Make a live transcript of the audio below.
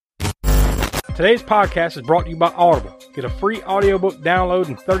Today's podcast is brought to you by Audible. Get a free audiobook download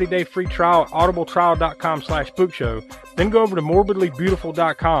and 30-day free trial at audibletrial.com/spookshow. Then go over to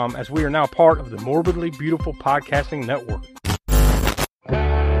morbidlybeautiful.com as we are now part of the Morbidly Beautiful Podcasting Network.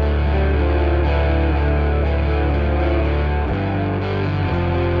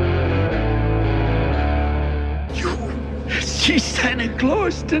 You see Santa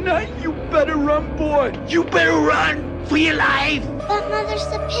Claus tonight? You better run, boy. You better run for your life. But Mother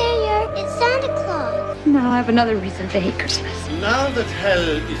Superior, it's Santa Claus. Now I have another reason to hate Christmas. Now that hell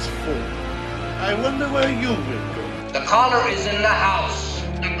is full, I wonder where you will go. The caller is in the house.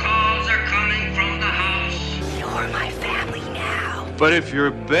 The calls are coming from the house. You're my family now. But if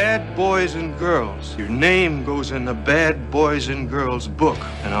you're bad boys and girls, your name goes in the bad boys and girls book,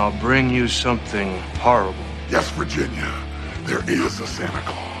 and I'll bring you something horrible. Yes, Virginia, there is a Santa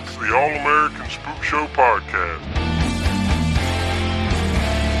Claus. The All-American Spook Show Podcast.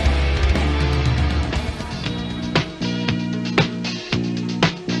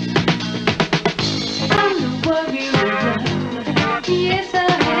 Yes, I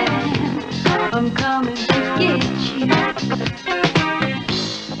am. I'm coming to get you.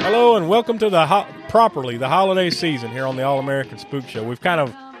 Hello and welcome to the holiday season here on the All-American Spook Show. We've kind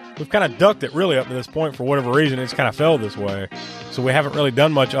of ducked it really up to this point for whatever reason. It's kind of fell this way. So we haven't really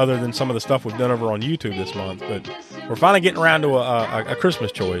done much other than some of the stuff we've done over on YouTube this month. But we're finally getting around to a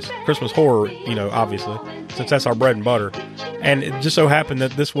Christmas choice. Christmas horror, obviously, since that's our bread and butter. And it just so happened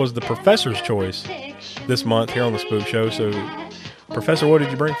that this was the Professor's choice this month here on the Spook Show. So, Professor, what did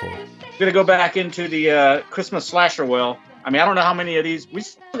you bring for us? I'm going to go back into the Christmas slasher well. I don't know how many of these. We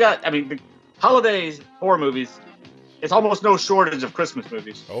still got, the holidays horror movies. It's almost no shortage of Christmas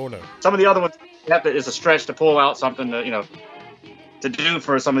movies. Oh, no. Some of the other ones, it's a stretch to pull out something to do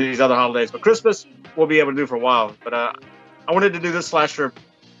for some of these other holidays. But Christmas, we'll be able to do for a while. But I wanted to do this slasher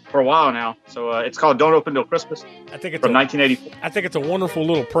for a while now. So it's called Don't Open Till Christmas. I think it's from 1984. I think it's a wonderful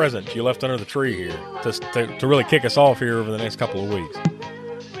little present you left under the tree here to really kick us off here over the next couple of weeks.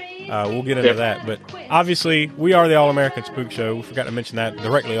 We'll get into that. But obviously, we are the All-American Spook Show. We forgot to mention that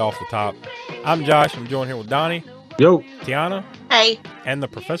directly off the top. I'm Josh. I'm joined here with Donnie. Yo. Tiana. Hey. And the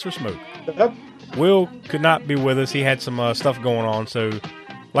Professor Smoke. Yep. Will could not be with us. He had some stuff going on. So,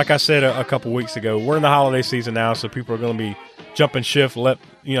 like I said a couple weeks ago, we're in the holiday season now, so people are going to be jumping ship left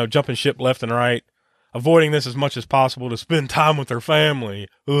and right, avoiding this as much as possible to spend time with their family.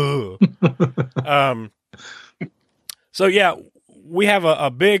 So, yeah, we have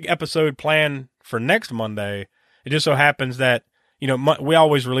a big episode planned for next Monday. It just so happens that we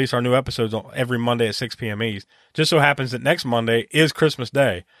always release our new episodes every Monday at 6 p.m. East. Just so happens that next Monday is Christmas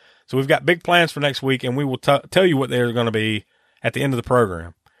Day. So we've got big plans for next week, and we will tell you what they're going to be at the end of the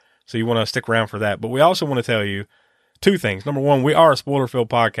program. So you want to stick around for that. But we also want to tell you two things. Number one, we are a spoiler-filled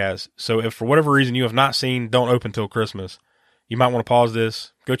podcast. So if for whatever reason you have not seen Don't Open Till Christmas, you might want to pause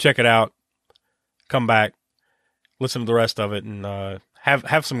this, go check it out, come back, listen to the rest of it, and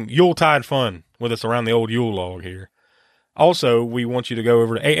have some Yuletide fun with us around the old Yule log here. Also, we want you to go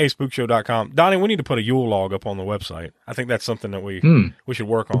over to aaspookshow.com. Donnie, we need to put a Yule log up on the website. I think that's something that we should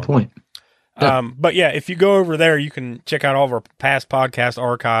work on. Good point. But yeah, if you go over there, you can check out all of our past podcast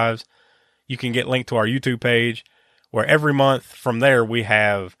archives. You can get linked to our YouTube page, where every month from there we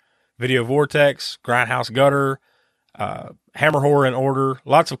have Video Vortex, Grindhouse Gutter, Hammer Horror in Order,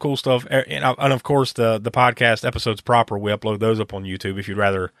 lots of cool stuff. And of course, the podcast episodes proper, we upload those up on YouTube if you'd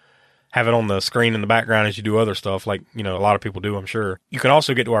rather have it on the screen in the background as you do other stuff like, a lot of people do, I'm sure. You can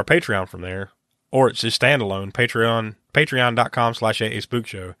also get to our Patreon from there, or it's just standalone,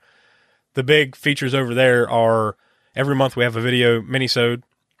 patreon.com/AASpookShow. The big features over there are every month we have a video minisode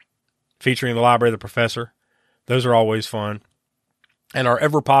featuring the Library of the Professor. Those are always fun. And our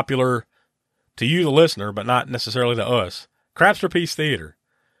ever popular, to you the listener, but not necessarily to us, Crapster Piece Theater.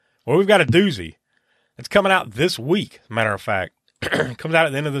 Well, we've got a doozy. It's coming out this week, as a matter of fact. It comes out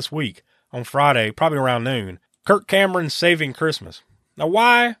at the end of this week on Friday, probably around noon. Kirk Cameron's Saving Christmas. Now,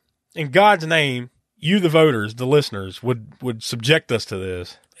 why, in God's name, you, the voters, the listeners, would subject us to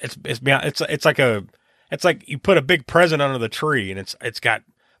this? It's like you put a big present under the tree, and it's got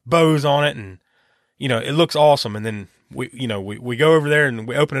bows on it, and it looks awesome. And then we go over there and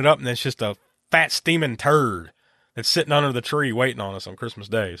we open it up, and it's just a fat steaming turd that's sitting under the tree waiting on us on Christmas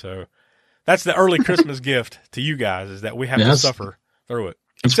Day. So that's the early Christmas gift to you guys, is that we have to suffer through it.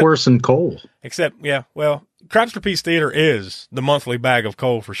 It's worse than coal. Crapster Piece Theater is the monthly bag of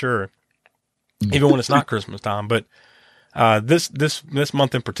coal for sure, even when it's not Christmas time. But this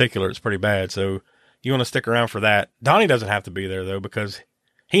month in particular, it's pretty bad. So you want to stick around for that. Donnie doesn't have to be there, though, because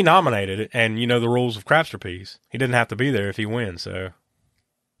he nominated it, and the rules of Crapster Piece. He didn't have to be there if he wins. So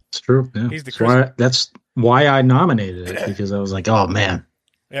It's true. Yeah. He's the That's why I nominated it, because I was like, oh man.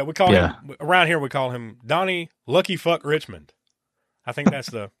 Yeah, we call him around here. We call him Donnie Lucky Fuck Richmond. I think that's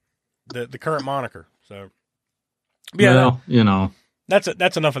the current moniker. So yeah, well,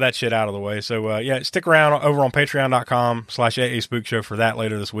 that's enough of that shit out of the way. So yeah, stick around over on patreon.com/AA Spook Show for that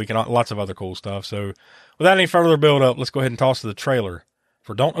later this week and lots of other cool stuff. So without any further build up, let's go ahead and toss to the trailer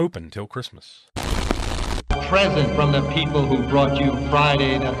for Don't Open Till Christmas. Present from the people who brought you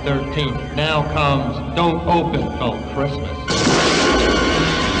Friday the 13th. Now comes Don't Open Till Christmas.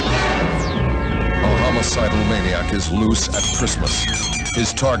 A homicidal maniac is loose at Christmas.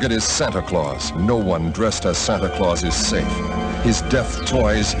 His target is Santa Claus. No one dressed as Santa Claus is safe. His death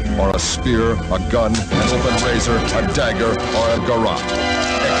toys are a spear, a gun, an open razor, a dagger, or a garrote.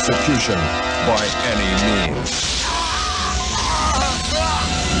 Execution by any means.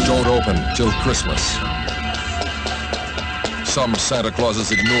 Don't open till Christmas. Some Santa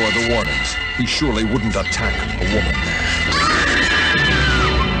Clauses ignore the warnings. He surely wouldn't attack a woman.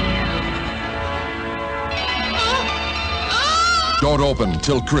 Don't Open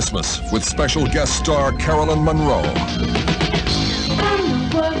Till Christmas with special guest star Carolyn Monroe.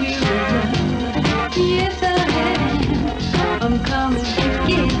 Yes, I am. I'm coming to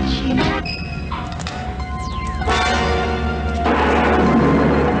get you.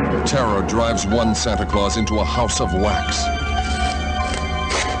 Terror drives one Santa Claus into a house of wax.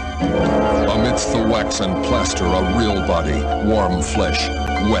 Amidst the wax and plaster, a real body, warm flesh,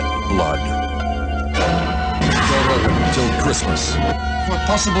 wet blood. Don't open till Christmas. What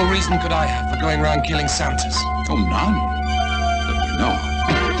possible reason could I have for going around killing Santas? Oh, none. No.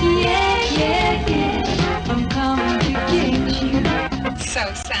 Yeah. I'm coming to get you.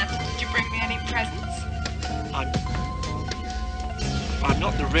 So, Santa, did you bring me any presents? I'm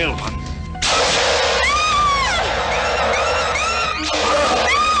not the real one.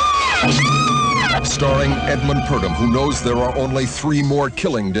 Starring Edmund Purdom, who knows there are only 3 more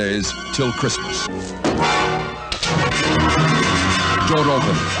killing days till Christmas. Don't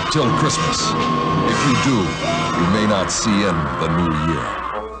open till Christmas. If you do, you may not see in the new year.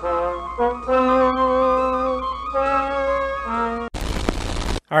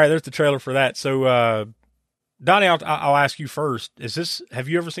 All right, there's the trailer for that. So, Donnie, I'll ask you first. Have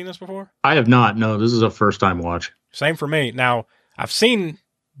you ever seen this before? I have not. No, this is a first time watch. Same for me. Now, I've seen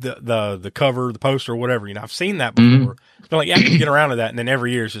the cover, the poster, whatever. I've seen that before. Mm-hmm. It's been like, yeah, I can get around to that, and then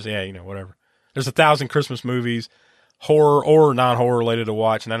every year it's just, whatever. There's 1,000 Christmas movies, horror or non-horror related to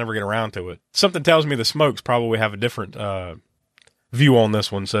watch, and I never get around to it. Something tells me the Smokes probably have a different view on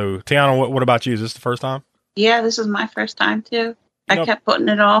this one. So, Tiana, what about you? Is this the first time? Yeah, this is my first time too. I kept putting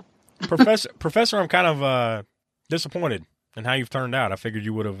it off. Professor, I'm kind of disappointed in how you've turned out. I figured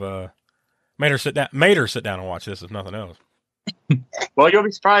you would have made her sit down and watch this, if nothing else. Well, you'll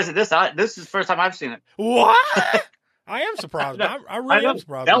be surprised at this. This is the first time I've seen it. What? I am surprised. I really am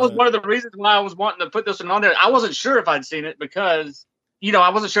surprised. That was one of the reasons why I was wanting to put this one on there. I wasn't sure if I'd seen it because, I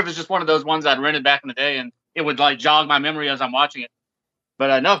wasn't sure if it's just one of those ones I'd rented back in the day and it would like jog my memory as I'm watching it.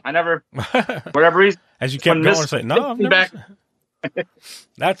 But no, I never, for whatever reason. As you kept going and saying, no, I've never.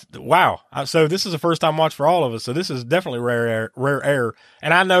 That's wow. So this is a first time watch for all of us. So this is definitely rare air.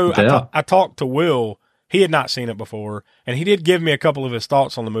 And I know I talked to Will. He had not seen it before, and he did give me a couple of his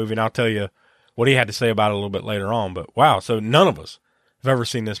thoughts on the movie, and I'll tell you what he had to say about it a little bit later on. But wow, so none of us have ever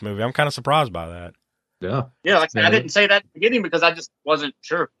seen this movie. I'm kind of surprised by that. Yeah. Yeah, like I didn't say that at the beginning because I just wasn't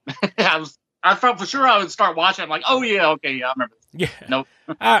sure. I thought for sure I would start watching. I'm like, oh yeah, okay, yeah, I remember this. Yeah. Nope.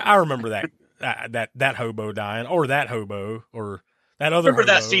 I remember that hobo dying, or that hobo, or that other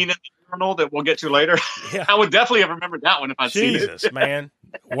remember hobo. That scene in the journal that we'll get to later? Yeah. I would definitely have remembered that one if I'd seen it. Jesus, man.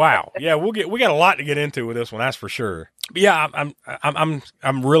 Wow. Yeah, we got a lot to get into with this one, that's for sure. But yeah,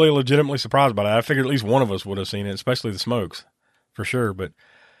 I'm really legitimately surprised by that. I figured at least one of us would have seen it, especially the Smokes, for sure. But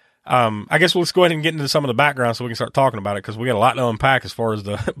I guess let's go ahead and get into some of the background so we can start talking about it, because we got a lot to unpack as far as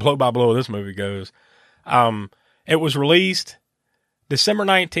the blow by blow of this movie goes. It was released December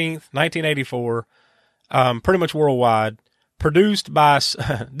 19th, 1984, pretty much worldwide. Produced by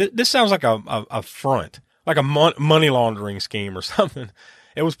this sounds like a front, like a money laundering scheme or something.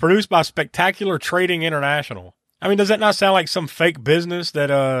 It was produced by Spectacular Trading International. I mean, does that not sound like some fake business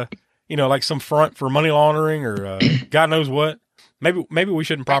that like some front for money laundering or God knows what? Maybe we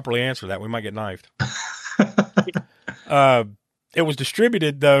shouldn't properly answer that. We might get knifed. It was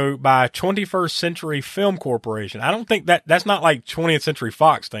distributed though by 21st Century Film Corporation. I don't think that's not like 20th Century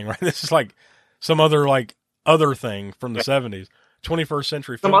Fox thing, right? This is like some other other thing from the 70s. 21st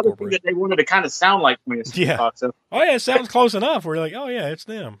Century Film Corporation. Some other Corporation. thing that they wanted to kind of sound like 20th Century Fox. So. Oh yeah, it sounds close enough. Where you're like, oh yeah, it's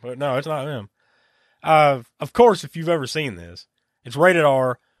them. But no, it's not them. Of course, if you've ever seen this, it's rated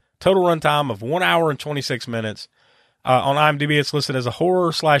R, Total runtime of 1 hour and 26 minutes. On IMDb, it's listed as a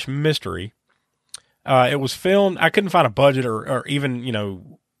horror/mystery. It was filmed. I couldn't find a budget or even, you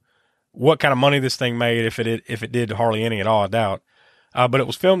know, what kind of money this thing made. If it did hardly any at all, I doubt. But it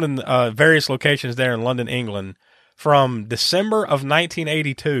was filmed in various locations there in London, England, from December of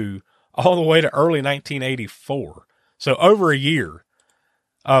 1982 all the way to early 1984. So over a year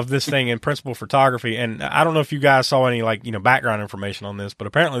of this thing in principal photography. And I don't know if you guys saw any, like, you know, background information on this, but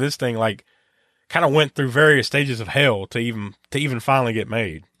apparently this thing, like, kind of went through various stages of hell to even finally get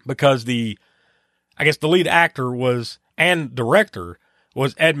made, because I guess the lead actor and director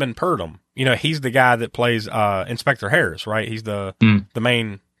was Edmund Purdom. You know, he's the guy that plays Inspector Harris, right? He's the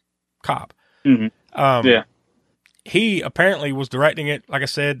main cop. Mm-hmm. Yeah. He apparently was directing it, like I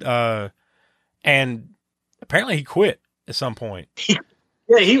said, and apparently he quit at some point.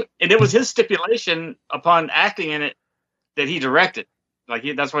 And it was his stipulation upon acting in it that he directed. Like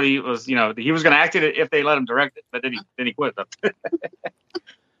that's what he was, you know, he was going to act in it if they let him direct it, but then he quit.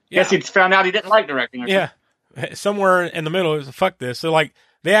 Guess he found out he didn't like directing. Yeah, somewhere in the middle is fuck this. So like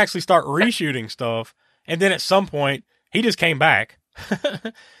they actually start reshooting stuff, and then at some point he just came back,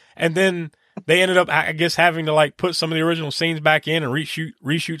 and then they ended up, I guess, having to like put some of the original scenes back in and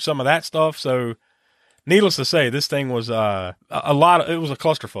reshoot some of that stuff. So needless to say, this thing was it was a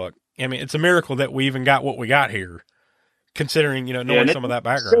clusterfuck. I mean, it's a miracle that we even got what we got here, considering, you know, knowing some of that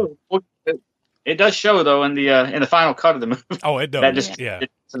background. It does show though in the final cut of the movie. Oh, it does. That just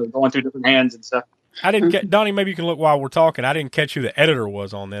it's sort of going through different hands and stuff. I didn't get Donnie. Maybe you can look while we're talking. I didn't catch who the editor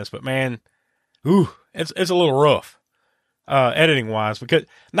was on this, but man, it's a little rough, editing wise, because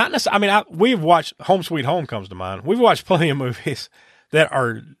not necessarily. I mean, we've watched Home Sweet Home comes to mind. We've watched plenty of movies that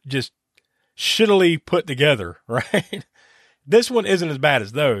are just shittily put together, right? This one isn't as bad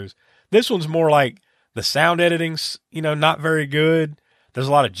as those. This one's more like the sound editing's, you know, not very good. There's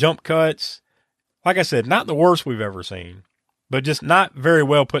a lot of jump cuts. Like I said, not the worst we've ever seen, but just not very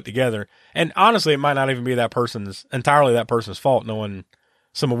well put together. And honestly, it might not even be entirely that person's fault, knowing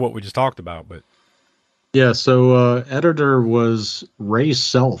some of what we just talked about. But yeah, so editor was Ray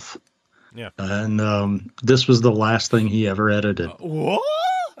Self. Yeah, and this was the last thing he ever edited. What?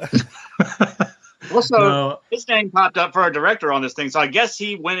 Also, his name popped up for a director on this thing, so I guess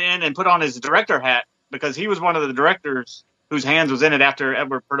he went in and put on his director hat because he was one of the directors whose hands was in it after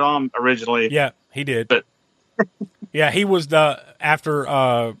Edward Purdom originally. Yeah, he did. But yeah, he was after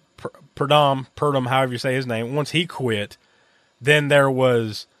Purdom, however you say his name. Once he quit, then there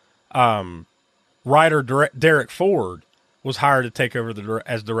was writer Derek Ford was hired to take over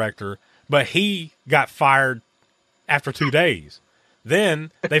as director, but he got fired after 2 days.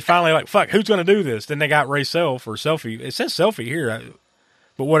 Then they finally like, fuck, who's going to do this? Then they got Ray Self or Selfie. It says Selfie here,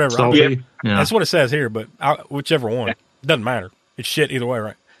 but whatever. Selfie? Yeah. That's what it says here, but whichever one. Doesn't matter. It's shit either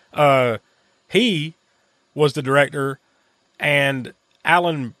way, right? He was the director, and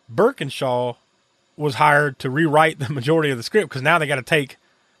Alan Birkinshaw was hired to rewrite the majority of the script, because now they got to take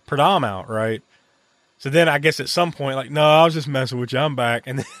Purdom out, right? So then I guess at some point, like, no, I was just messing with you, I'm back.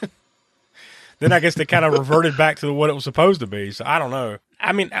 And then I guess they kind of reverted back to what it was supposed to be. So I don't know.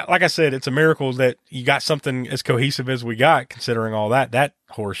 I mean, like I said, it's a miracle that you got something as cohesive as we got, considering all that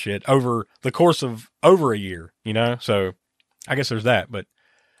horse shit over the course of over a year, you know? So I guess there's that. But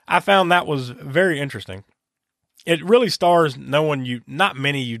I found that was very interesting. It really stars not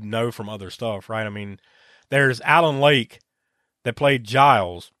many you'd know from other stuff, right? I mean, there's Alan Lake that played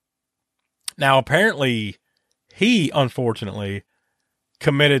Giles. Now, apparently, he, unfortunately,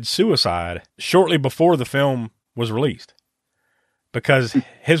 committed suicide shortly before the film was released, because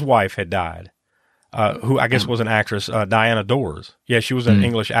his wife had died, who I guess was an actress, Diana Dors. Yeah, she was an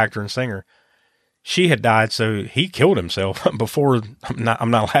English actor and singer. She had died, so he killed himself before.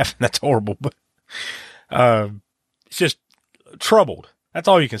 I'm not laughing. That's horrible, but it's just troubled. That's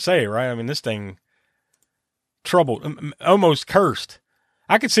all you can say, right? I mean, this thing troubled, almost cursed.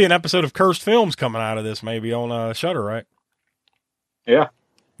 I could see an episode of Cursed Films coming out of this, maybe on Shudder, right? Yeah,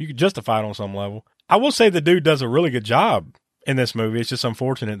 you could justify it on some level. I will say the dude does a really good job in this movie. It's just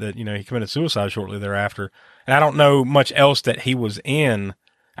unfortunate that, you know, he committed suicide shortly thereafter. And I don't know much else that he was in,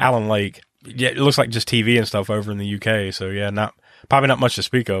 Alan Lake. Yeah, it looks like just TV and stuff over in the UK. So yeah, probably not much to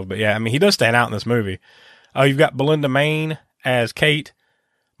speak of. But yeah, I mean, he does stand out in this movie. You've got Belinda Main as Kate,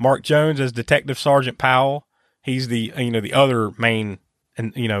 Mark Jones as Detective Sergeant Powell. He's the other main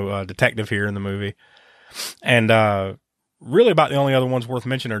detective here in the movie. And really about the only other ones worth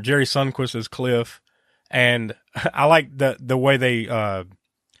mentioning are Jerry Sundquist as Cliff. And I like the way they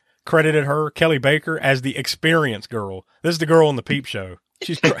credited her, Kelly Baker, as the Experience Girl. This is the girl in the Peep Show.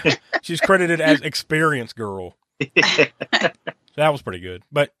 She's credited as Experience Girl. So that was pretty good.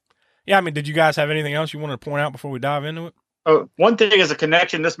 But Yeah, I mean, did you guys have anything else you wanted to point out before we dive into it? Oh, one thing is a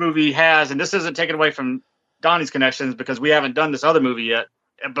connection this movie has, and this isn't taken away from Donnie's connections because we haven't done this other movie yet,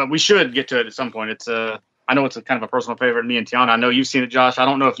 but we should get to it at some point. It's I know it's a kind of a personal favorite of me and Tiana. I know you've seen it, Josh. I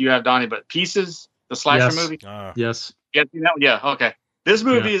don't know if you have, Donnie, but Pieces, the slasher movie. Yes. Yeah, yeah, okay. This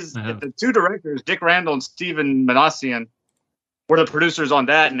movie is the two directors, Dick Randall and Stephen Manassian, were the producers on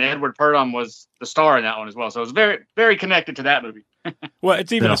that, and Edward Purdom was the star in that one as well. So it's very, very connected to that movie. Well,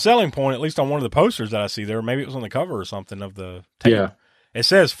 it's even a selling point, at least on one of the posters that I see there. Maybe it was on the cover or something of the tape. Yeah. It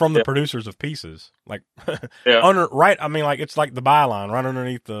says from the producers of Pieces. Like, right, I mean, like, it's like the byline right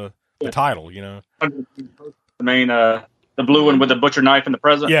underneath the title, you know? The main, the blue one with the butcher knife in the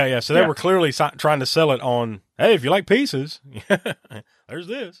present. Yeah, yeah. So they were clearly trying to sell it on, hey, if you like Pieces, there's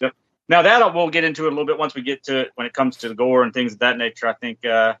this. Yep. Now that we'll get into it a little bit once we get to it when it comes to the gore and things of that nature. I think,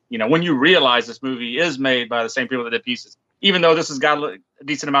 when you realize this movie is made by the same people that did Pieces, even though this has got a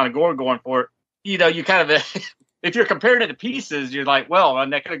decent amount of gore going for it, you kind of, if you're comparing it to Pieces, you're like, well,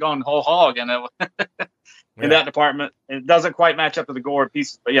 and they could have gone whole hog in that department. It doesn't quite match up to the gore of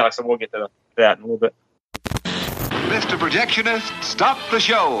Pieces, but yeah, so we'll get to that in a little bit. Mr. Projectionist, stop the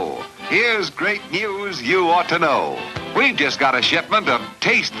show. Here's great news you ought to know. We've just got a shipment of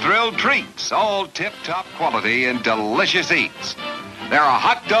taste-thrilled treats, all tip-top quality and delicious eats. There are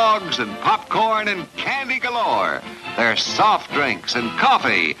hot dogs and popcorn and candy galore. There's soft drinks and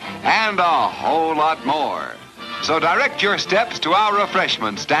coffee and a whole lot more. So direct your steps to our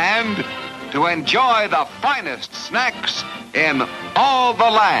refreshment stand to enjoy the finest snacks in all the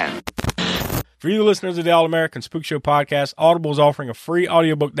land. For you listeners of the All-American Spook Show podcast, Audible is offering a free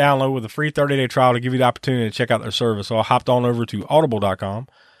audiobook download with a free 30-day trial to give you the opportunity to check out their service. So I hopped on over to audible.com,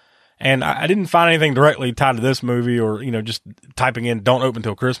 and I didn't find anything directly tied to this movie or, just typing in Don't Open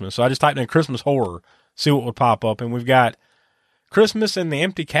Till Christmas. So I just typed in Christmas Horror, see what would pop up. And we've got Christmas in the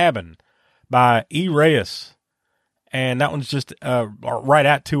Empty Cabin by E. Reyes. And that one's just right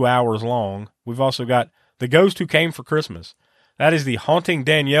at 2 hours long. We've also got The Ghost Who Came for Christmas. That is the Haunting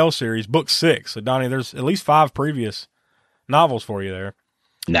Danielle series, book 6. So, Donnie, there's at least 5 previous novels for you there.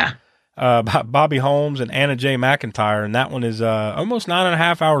 Nah. By Bobby Holmes and Anna J. McIntyre, and that one is almost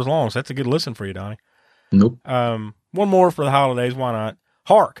 9.5 hours long, so that's a good listen for you, Donnie. Nope. One more for the holidays, why not?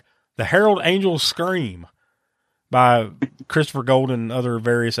 Hark! The Herald Angels Scream by Christopher Golden and other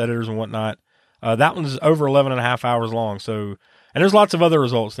various editors and whatnot. That one's over 11.5 hours long, so, and there's lots of other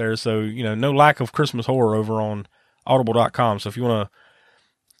results there, so, no lack of Christmas horror over on audible.com. So if you want to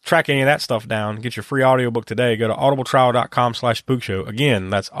track any of that stuff down, get your free audiobook today, go to audibletrial.com/spookshow. Again,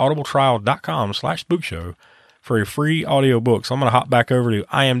 that's audibletrial.com/spookshow for your free audiobook. So I'm going to hop back over to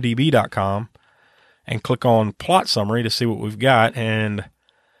imdb.com and click on plot summary to see what we've got. And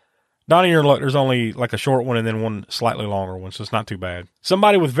Donnie, you're look, there's only like a short one and then one slightly longer one, so it's not too bad.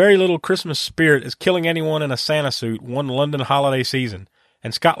 Somebody with very little Christmas spirit is killing anyone in a Santa suit one London holiday season,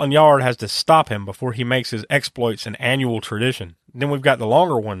 and Scotland Yard has to stop him before he makes his exploits an annual tradition. Then we've got the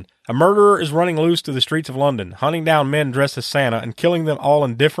longer one. A murderer is running loose through the streets of London, hunting down men dressed as Santa and killing them all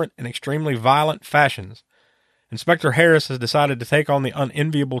in different and extremely violent fashions. Inspector Harris has decided to take on the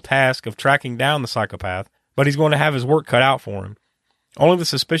unenviable task of tracking down the psychopath, but he's going to have his work cut out for him. Only the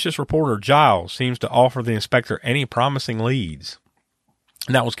suspicious reporter Giles seems to offer the inspector any promising leads.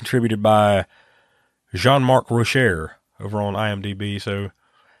 And that was contributed by Jean-Marc Rocher over on IMDb. So,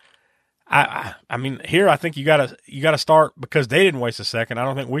 I mean, here I think you gotta start because they didn't waste a second. I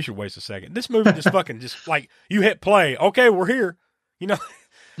don't think we should waste a second. This movie just fucking just like you hit play. Okay, we're here.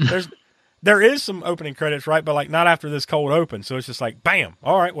 There is some opening credits, right? But like not after this cold open. So it's just like bam.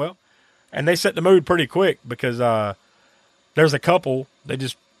 All right, well, and they set the mood pretty quick because there's a couple. They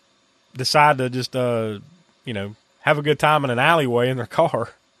just decide to just have a good time in an alleyway in their car.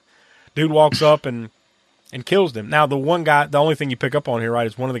 Dude walks up and kills them. Now, the one guy, the only thing you pick up on here, right,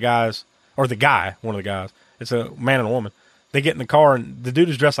 is one of the guys, or the guy, one of the guys. It's a man and a woman. They get in the car, and the dude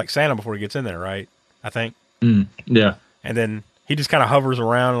is dressed like Santa before he gets in there, right? I think. Yeah. And then he just kind of hovers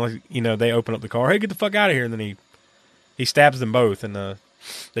around, and, they open up the car. Hey, get the fuck out of here. And then he stabs them both in the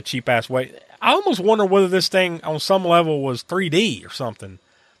cheap-ass way. I almost wonder whether this thing, on some level, was 3D or something.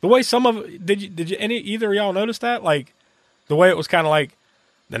 The way some of it, did you either of y'all notice that? Like, the way it was kind of like,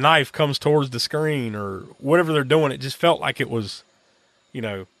 the knife comes towards the screen or whatever they're doing. It just felt like it was,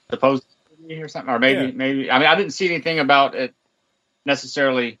 supposed to be or something, or maybe. I mean, I didn't see anything about it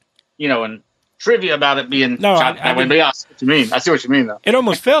necessarily, and trivia about it being shot that way. But yeah, I see what you mean. I see what you mean, though. It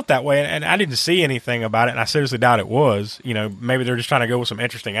almost felt that way, and I didn't see anything about it, and I seriously doubt it was. Maybe they're just trying to go with some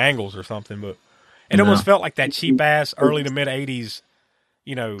interesting angles or something, but it almost felt like that cheap ass early to mid 80s,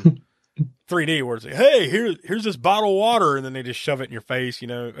 3D where it's like, hey, here's this bottle of water, and then they just shove it in your face, in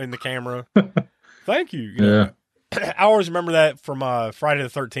the camera. Thank you. Yeah. I always remember that from Friday the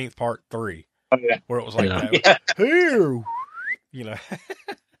 13th Part 3. Oh, yeah. Where it was like Yeah. that. Here,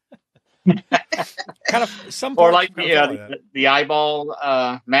 kind of some Or parts like kind of felt like that. the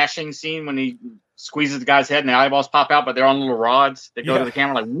eyeball mashing scene when he squeezes the guy's head and the eyeballs pop out, but they're on little rods that go to the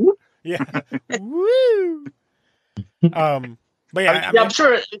camera like whoop. Yeah. Woo. But yeah, I'm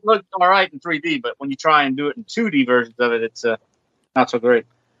sure it looked all right in 3D, but when you try and do it in 2D versions of it, it's not so great.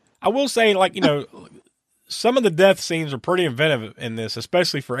 I will say, like, some of the death scenes are pretty inventive in this,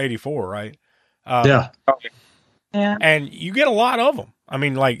 especially for 84, right? Yeah. Yeah. And you get a lot of them. I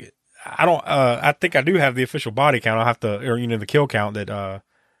mean, like, I think I do have the official body count. I'll have to, or, the kill count that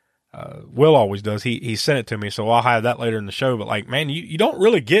Will always does. He sent it to me, so I'll have that later in the show. But, like, man, you don't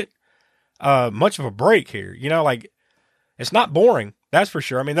really get much of a break here. Like, it's not boring, that's for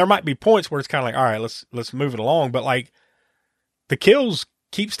sure. I mean, there might be points where it's kind of like, all right, let's move it along. But, like, the kills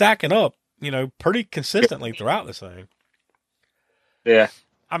keep stacking up, pretty consistently throughout this thing. Yeah.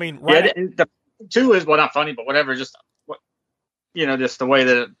 I mean, right. Yeah, the 2 is, well, not funny, but whatever, just the way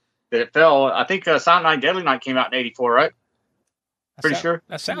that it fell. I think Silent Night, Deadly Night came out in 84, right? Pretty sure.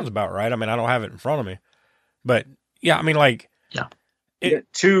 That sounds about right. I mean, I don't have it in front of me. But, yeah, I mean, like... Yeah.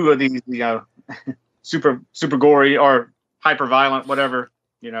 2 of these, super gory or hyper violent, whatever,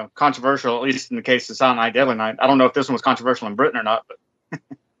 controversial, at least in the case of Silent Night, Deadly Night. I don't know if this one was controversial in Britain or not, but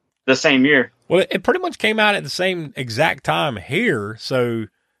the same year. Well, it pretty much came out at the same exact time here, so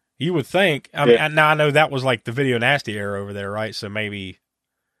you would think. I mean, now I know that was like the Video Nasty era over there, right? So maybe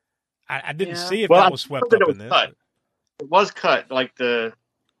I didn't see if that was swept up in this. It was cut, like the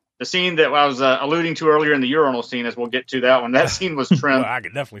scene that I was alluding to earlier in the urinal scene, as we'll get to that one. That scene was trimmed. Well, I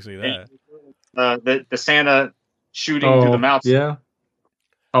could definitely see that. The Santa shooting through the mouth. Yeah.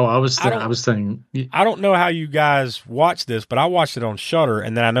 Oh, I was thinking. I don't know how you guys watched this, but I watched it on Shudder,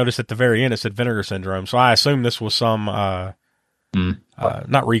 and then I noticed at the very end it said Vinegar Syndrome. So I assume this was some, not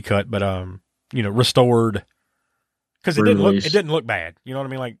recut, but restored, because it didn't look bad. You know what I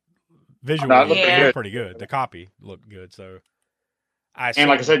mean? Like visually, it looked pretty good. The copy looked good. So, and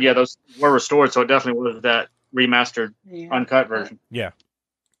like I said, yeah, those were restored, so it definitely was that remastered, uncut version. Yeah,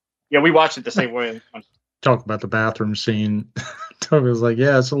 yeah, we watched it the same way. Talk about the bathroom scene. Toby was like,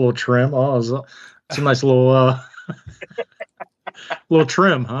 "Yeah, it's a little trim. Oh, it's a nice little little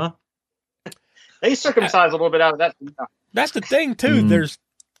trim, huh?" They circumcised a little bit out of that. That's the thing too. There's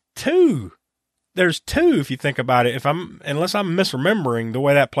two. If you think about it. Unless I'm misremembering the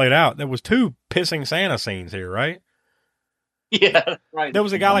way that played out, there was 2 pissing Santa scenes here, right? Yeah, right. There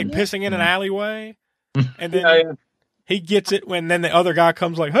was a guy like pissing in an alleyway, and then he gets it when then the other guy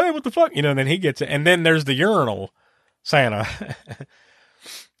comes like, "Hey, what the fuck?" And then he gets it, and then there's the urinal Santa.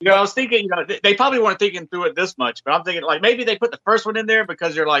 I was thinking, they probably weren't thinking through it this much, but I'm thinking like maybe they put the first one in there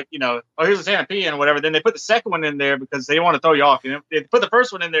because they're like, oh, here's a Santa peeing or whatever. Then they put the second one in there because they want to throw you off. They put the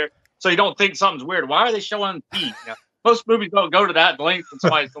first one in there so you don't think something's weird. Why are they showing pee? Most movies don't go to that length when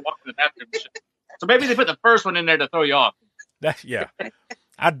somebody's walking in the bathroom. So maybe they put the first one in there to throw you off. Yeah.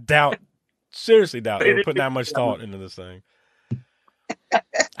 I seriously doubt they were putting that much thought into this thing.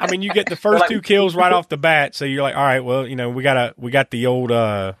 I mean, you get the first 2 kills right off the bat, so you're like, all right, well, we got the old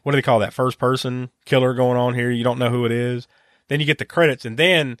what do they call that, first person killer going on here. You don't know who it is. Then you get the credits, and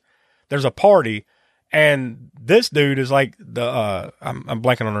then there's a party, and this dude is like the I'm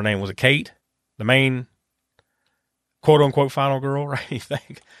blanking on her name. Was it Kate, the main quote unquote final girl, right? You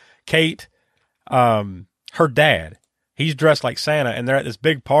think Kate, her dad, he's dressed like Santa, and they're at this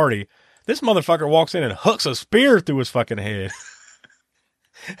big party. This motherfucker walks in and hooks a spear through his fucking head.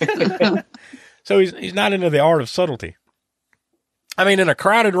 So he's not into the art of subtlety. I mean, in a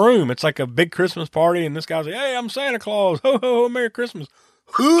crowded room, it's like a big Christmas party, and this guy's like, "Hey, I'm Santa Claus. Ho, ho, ho, Merry Christmas."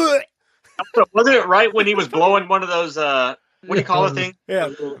 Wasn't it right when he was blowing one of those, what do you call it thing? Yeah.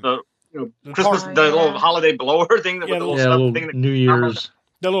 The Christmas, the little holiday blower thing. With the little stuff thing. New Year's.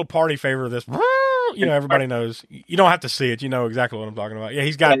 The little party favor of this. Everybody knows. You don't have to see it. You know exactly what I'm talking about. Yeah,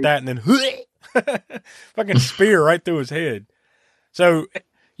 he's got that, and then fucking spear right through his head. So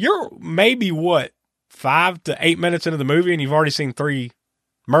you're maybe 5 to 8 minutes into the movie, and you've already seen 3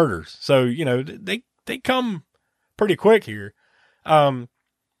 murders. So they come pretty quick here. Then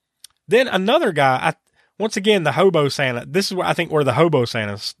another guy. Once again, the hobo Santa. This is where I think where the hobo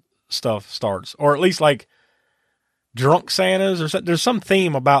Santa stuff starts, or at least like drunk Santas, or there's some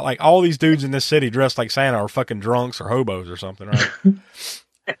theme about like all these dudes in this city dressed like Santa are fucking drunks or hobos or something, right?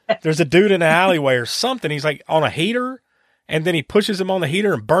 There's a dude in an alleyway or something. He's like on a heater. and then he pushes him on the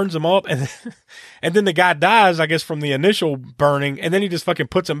heater and burns him up, and then the guy dies, I guess, from the initial burning, and then he just fucking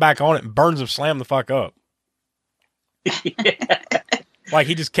puts him back on it and burns him slam the fuck up. Like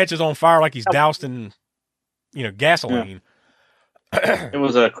he just catches on fire like he's doused in, gasoline. Yeah. It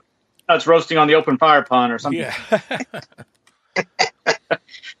was it's roasting on the open fire pun or something. Yeah.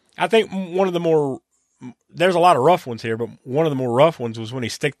 I think there's a lot of rough ones here, but one of the more rough ones was when he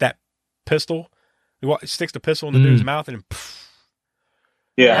sticks the pistol in the dude's mouth and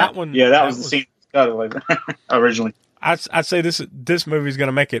yeah, that one. Yeah, that was the scene originally. I'd say this movie is going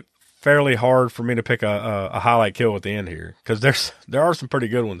to make it fairly hard for me to pick a highlight kill at the end here, because there are some pretty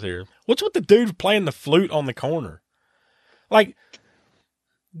good ones here. What's with the dude playing the flute on the corner? Like,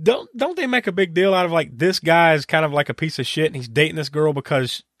 don't they make a big deal out of like this guy is kind of like a piece of shit and he's dating this girl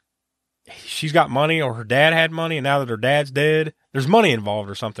because she's got money or her dad had money, and now that her dad's dead, there's money involved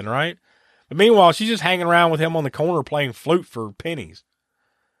or something, right? But meanwhile, she's just hanging around with him on the corner playing flute for pennies.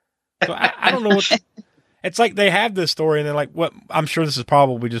 So I don't know what. It's like they have this story, and they're like, "What?" I'm sure this is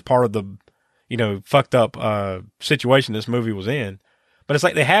probably just part of the, fucked up situation this movie was in. But it's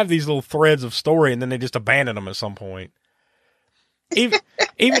like they have these little threads of story, and then they just abandon them at some point. Even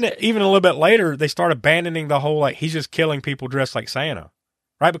a little bit later, they start abandoning the whole like he's just killing people dressed like Santa,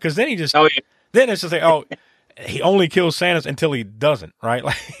 right? Because then then it's just like, he only kills Santas until he doesn't, right?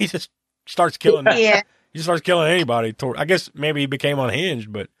 Like he just starts killing. Yeah. He just starts killing anybody. I guess maybe he became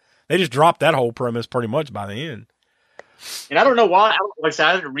unhinged, but. They just dropped that whole premise pretty much by the end. And I don't know why.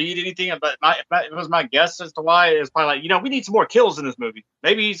 I didn't read anything, but it was my guess as to why. It was probably like, we need some more kills in this movie.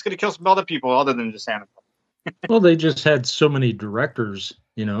 Maybe he's going to kill some other people other than just Santa. Well, they just had so many directors,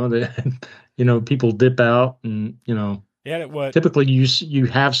 people dip out and, typically you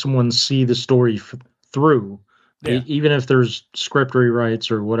have someone see the story through, even if there's script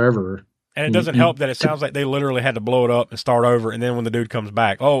rewrites or whatever. And it doesn't help that it sounds like they literally had to blow it up and start over. And then when the dude comes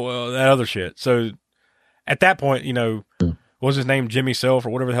back, that other shit. So at that point, what was his name? Jimmy Self or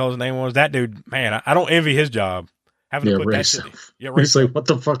whatever the hell his name was. That dude, man, I don't envy his job. Having to put that shit. Yeah, he's like, what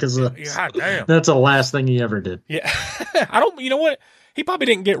the fuck is that? God damn. That's the last thing he ever did. Yeah. You know what? He probably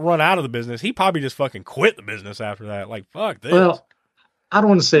didn't get run out of the business. He probably just fucking quit the business after that. Like, fuck this. Well, I don't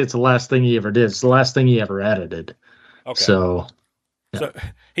want to say it's the last thing he ever did. It's the last thing he ever edited. Okay. So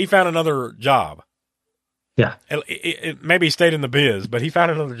he found another job. Yeah. Maybe he stayed in the biz, but he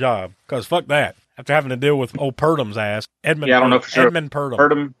found another job because fuck that. After having to deal with old Purdum's ass. Edmund. Yeah, I don't know for sure. Edmund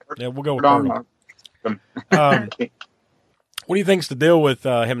Purdum. Yeah, we'll go with Purdum. What do you think's the deal with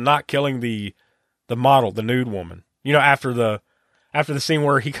him not killing the model, the nude woman? After the scene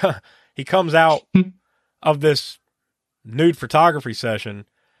where he comes out of this nude photography session,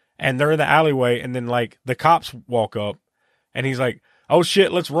 and they're in the alleyway, and then like the cops walk up, and he's like, "Oh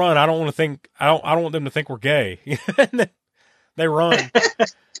shit, let's run! I don't want them to think we're gay." And then they run.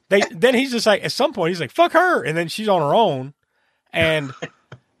 Then he's just like, at some point, he's like, "Fuck her," and then she's on her own, and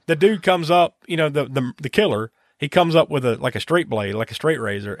the dude comes up, the killer. He comes up with a straight blade, like a straight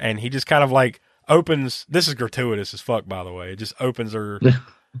razor, and he just kind of like opens. This is gratuitous as fuck, by the way. It just opens her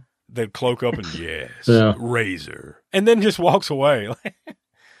the cloak up and razor, and then just walks away.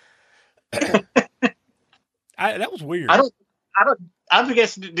 That was weird. I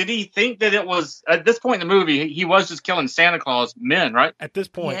guess, did he think that it was, at this point in the movie, he was just killing Santa Claus men, right? At this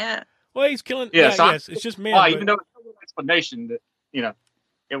point. Yeah. Well, he's killing, yes, it's just men. Even though there's no explanation that,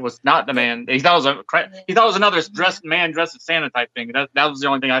 it was not the man. He thought it was another man dressed as Santa type thing. That was the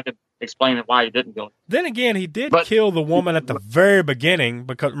only thing I could explain why he didn't kill him. Then again, he did kill the woman at the very beginning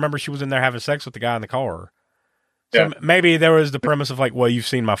because, remember, she was in there having sex with the guy in the car. So maybe there was the premise of like, well, you've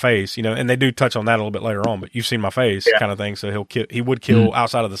seen my face, and they do touch on that a little bit later on, but you've seen my face kind of thing. So he would kill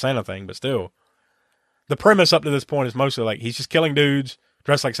outside of the Santa thing, but still the premise up to this point is mostly like, he's just killing dudes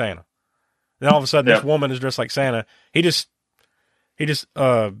dressed like Santa. And then all of a sudden this woman is dressed like Santa. He just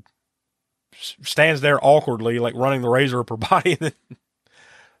stands there awkwardly, like running the razor up her body, and then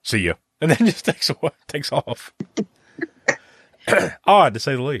see ya. And then just takes off. Odd to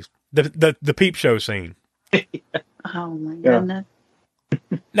say the least. The peep show scene. Oh my goodness!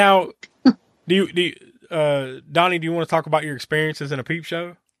 Now, do you, Donnie? Do you want to talk about your experiences in a peep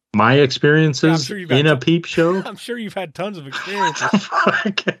show? My experiences in a peep show? I'm sure you've had tons of experiences.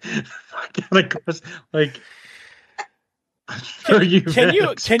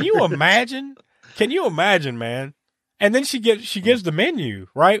 Can you imagine? Can you imagine, man? And then she gives the menu,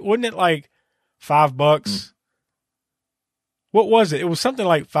 right? Wasn't it like $5? What was it? It was something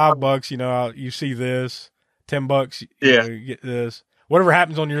like $5. You see this. $10, you get this. Whatever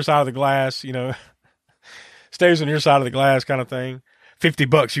happens on your side of the glass, stays on your side of the glass kind of thing.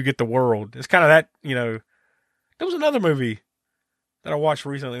 $50, you get the world. It's kind of that, There was another movie that I watched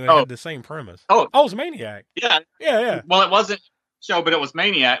recently that had the same premise. Oh, it was Maniac. Yeah. Well, it wasn't show, but it was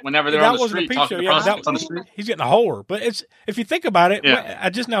Maniac. Whenever they're on the street talking to prostitutes on the street, he's getting a whore. But it's if you think about it, I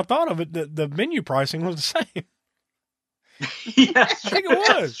just now thought of it. The menu pricing was the same. Yeah, I think it was.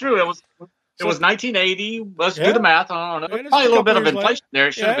 That's true. It was 1980. Let's do the math. I don't know. Probably a little bit of inflation there.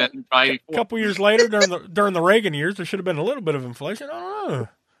 It should have been probably a couple years later during the Reagan years. There should have been a little bit of inflation. I don't know.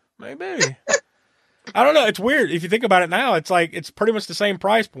 Maybe. I don't know. It's weird. If you think about it now, it's like it's pretty much the same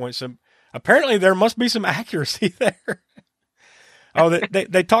price point. So apparently there must be some accuracy there. Oh,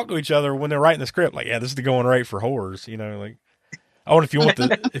 they talk to each other when they're writing the script. Like, yeah, this is the going rate for whores. You know, like, oh, and if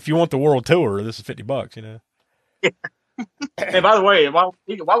you want the world tour, this is $50. You know. Yeah. Hey, by the way, while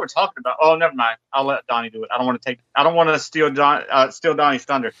we're talking about, oh, never mind. I'll let Donnie do it. I don't want to steal Donnie's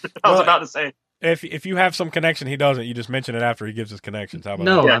thunder. I was about to say. If you have some connection, he doesn't. You just mention it after he gives his connections. How about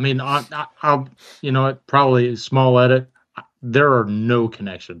that? No, I mean, I'll probably a small edit. There are no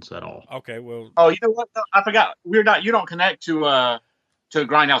connections at all. Okay, well. Oh, you know what? I forgot. You don't connect to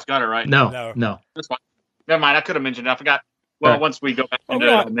Grindhouse Gutter, right? No. That's fine. Never mind. I could have mentioned it. I forgot. Well, once we go back. Go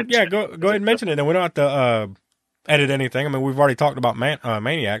ahead and mention it, and we don't have to edit anything. I mean, we've already talked about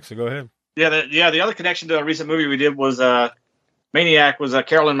Maniac, so go ahead. Yeah. The other connection to a recent movie we did was Maniac was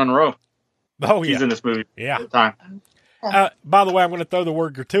Carolyn Monroe. Oh, yeah. She's in this movie. Yeah. At the time. By the way, I'm going to throw the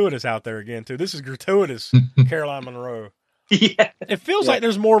word gratuitous out there again, too. This is gratuitous Caroline Monroe. Yeah. It feels like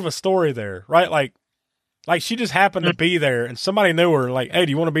there's more of a story there, right? Like she just happened to be there, and somebody knew her, like, hey, do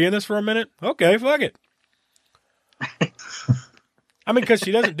you want to be in this for a minute? Okay, fuck it. I mean, because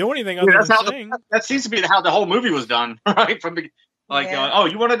she doesn't do anything other than sing. That seems to be how the whole movie was done, right? From the oh,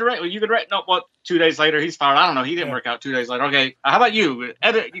 you want to direct? Well, you could direct. No, what? 2 days later, he's fired. I don't know. He didn't work out 2 days later. Okay, how about you?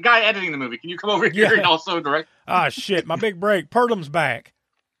 You guy editing the movie. Can you come over here and also direct? Ah, shit, my big break. Purdum's back.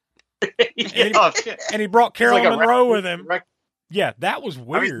 Shit. And he brought Carolyn Monroe with him. Yeah, that was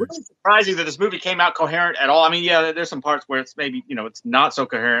weird. I mean, it's really surprising that this movie came out coherent at all. I mean, yeah, there's some parts where it's maybe, it's not so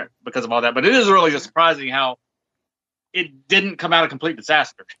coherent because of all that, but it is really just surprising how it didn't come out a complete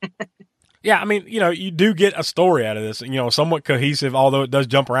disaster. Yeah, I mean, you do get a story out of this, somewhat cohesive, although it does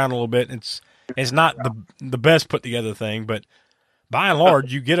jump around a little bit. It's not the best put together thing, but by and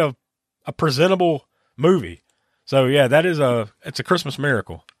large, you get a presentable movie. So yeah, it's a Christmas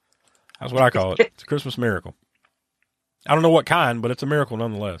miracle. That's what I call it. It's a Christmas miracle. I don't know what kind, but it's a miracle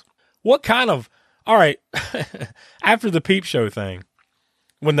nonetheless. What kind of, all right, after the Peep Show thing,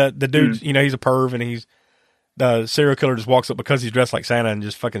 when the dude, he's a perv and the serial killer just walks up because he's dressed like Santa and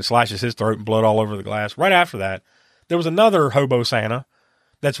just fucking slashes his throat and blood all over the glass. Right after that, there was another hobo Santa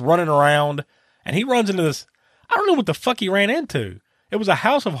that's running around, and he runs into this, I don't know what the fuck he ran into. It was a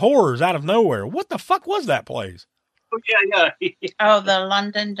house of horrors out of nowhere. What the fuck was that place? Oh, yeah. Oh, the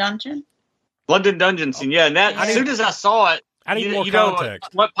London Dungeon? London Dungeon scene, yeah. And that, as soon as I saw it, I need more context.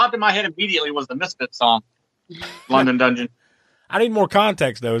 What popped in my head immediately was the Misfits song, London Dungeon. I need more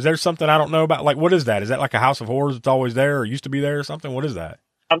context, though. Is there something I don't know about? Like, what is that? Is that like a house of horrors that's always there or used to be there or something? What is that?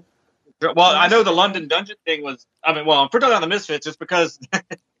 Well, I know the London Dungeon thing was, if we're talking about the Misfits, it's because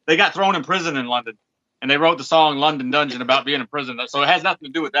they got thrown in prison in London. And they wrote the song London Dungeon about being in prison. So it has nothing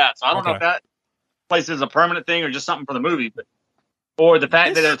to do with that. So I don't know if that place is a permanent thing or just something for the movie. Or the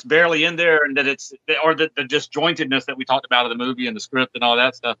fact that it's barely in there and that or the disjointedness that we talked about of the movie and the script and all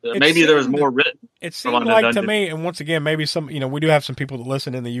that stuff. Maybe there was more written. It seemed like to me, and once again, maybe we do have some people that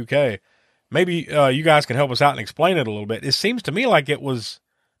listen in the UK. Maybe you guys can help us out and explain it a little bit. It seems to me like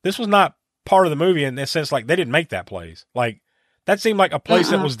this was not part of the movie in the sense like they didn't make that place. Like that seemed like a place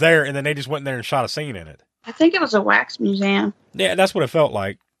that was there and then they just went in there and shot a scene in it. I think it was a wax museum. Yeah, that's what it felt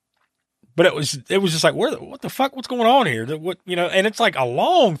like. But it was just like, what the fuck? What's going on here? And it's like a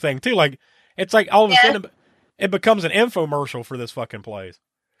long thing too. Like it's like all of a sudden it becomes an infomercial for this fucking place.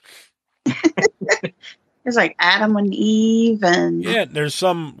 It's like Adam and Eve, and there's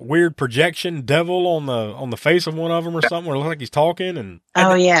some weird projection devil on the face of one of them or something where it looks like he's talking, and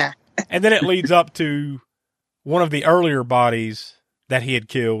then it leads up to one of the earlier bodies that he had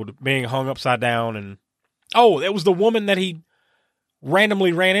killed being hung upside down, and it was the woman that he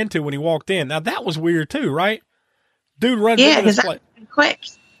randomly ran into when he walked in. Now that was weird too, right? Dude runs into this place quick.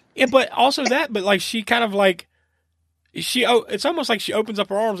 Yeah, but also but like she kind of like it's almost like she opens up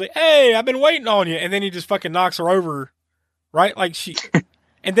her arms like, "Hey, I've been waiting on you," and then he just fucking knocks her over, right? Like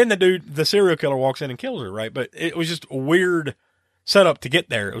and then the serial killer walks in and kills her, right? But it was just a weird setup to get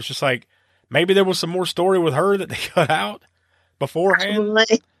there. It was just like maybe there was some more story with her that they cut out beforehand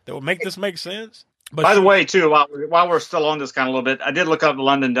that would make this make sense. But by the way, too, while we're still on this kind of a little bit, I did look up the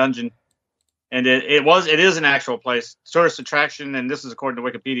London Dungeon, and it is an actual place, tourist attraction, and this is according to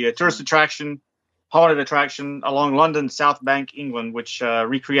Wikipedia. Tourist attraction haunted attraction along London's South Bank, England, which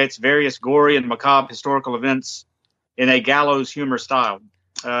recreates various gory and macabre historical events in a gallows humor style.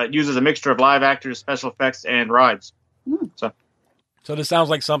 It uses a mixture of live actors, special effects, and rides. So this sounds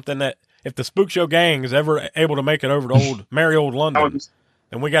like something that if the Spook Show gang is ever able to make it over to merry old London,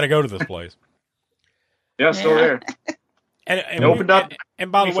 then we got to go to this place. Yeah, still there. And opened up.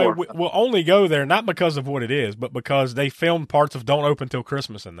 And by the way, we'll only go there not because of what it is, but because they filmed parts of Don't Open Till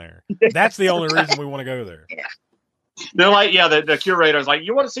Christmas in there. That's the only reason we want to go there. Yeah. They're like, the curator's like,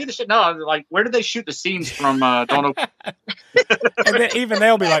 you want to see the shit? No, I'm like, where did they shoot the scenes from Don't Open? And then even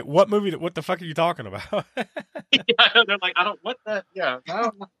they'll be like, what movie? What the fuck are you talking about? They're like,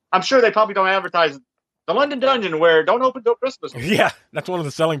 I'm sure they probably don't advertise the London Dungeon where Don't Open Till Christmas. Yeah, that's one of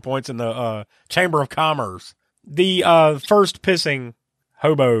the selling points in the Chamber of Commerce. The first pissing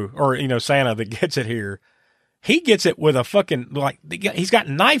hobo or Santa that gets it here, he gets it with a fucking he's got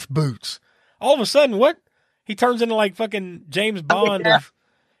knife boots. All of a sudden, what? He turns into like fucking James Bond.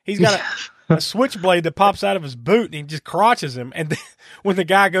 He's got a switchblade that pops out of his boot and he just crotches him. And then, when the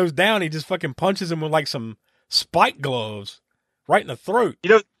guy goes down, he just fucking punches him with like some spike gloves right in the throat.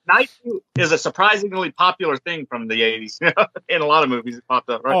 Knife is a surprisingly popular thing from the 80s. In a lot of movies it popped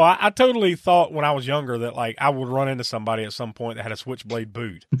up, right? Oh, I totally thought when I was younger that like I would run into somebody at some point that had a switchblade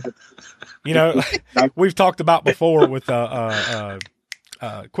boot. We've talked about before with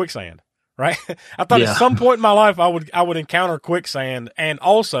quicksand, right? I thought at some point in my life I would encounter quicksand and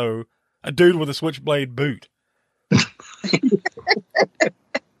also a dude with a switchblade boot.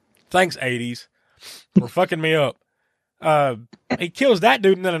 Thanks, 80s, for fucking me up. He kills that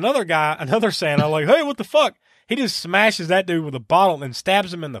dude, and then another Santa, like, hey, what the fuck? He just smashes that dude with a bottle and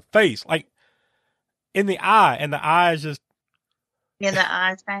stabs him in the face, like in the eye, and the eye is just the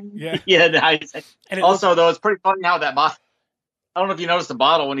eyes. Yeah, the eyes. And also, though, it's pretty funny how that bottle. I don't know if you noticed the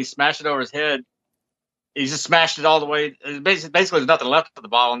bottle when he smashed it over his head. He just smashed it all the way. Basically, there's nothing left of the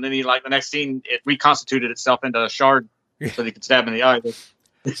bottle, and then the next scene, it reconstituted itself into a shard so he could stab in the eye.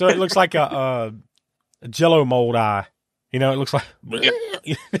 So it looks like a Jello mold eye. It looks like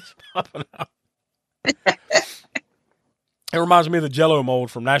it's popping out. It reminds me of the Jello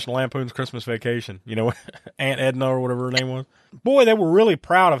mold from National Lampoon's Christmas Vacation. Aunt Edna or whatever her name was. Boy, they were really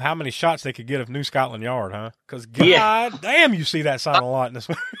proud of how many shots they could get of New Scotland Yard, huh? Because God damn, you see that sign a lot in this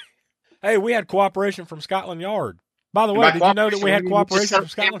movie. Hey, we had cooperation from Scotland Yard. By the way, did you know that we had cooperation from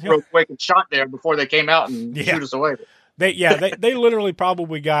Scotland Yard? Real quick and shot there before they came out and shoot us away. They literally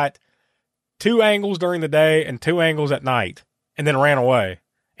probably got 2 angles during the day and 2 angles at night, and then ran away,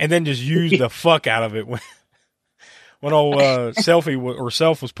 and then just used the fuck out of it when old Self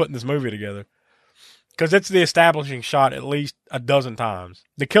was putting this movie together. Because it's the establishing shot at least a dozen times.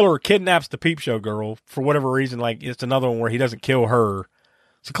 The killer kidnaps the Peep Show girl for whatever reason. Like, it's another one where he doesn't kill her.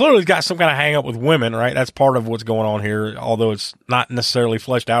 So clearly he's got some kind of hang up with women, right? That's part of what's going on here, although it's not necessarily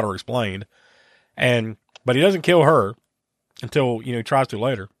fleshed out or explained. But he doesn't kill her until, he tries to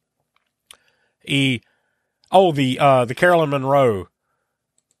later. The Carolyn Monroe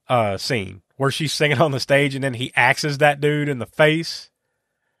scene where she's singing on the stage and then he axes that dude in the face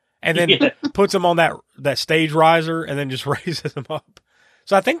and then puts him on that stage riser and then just raises him up.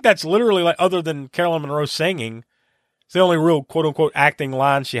 So I think that's literally, like, other than Carolyn Monroe singing, it's the only real quote unquote acting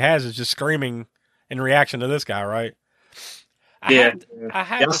line she has is just screaming in reaction to this guy, right?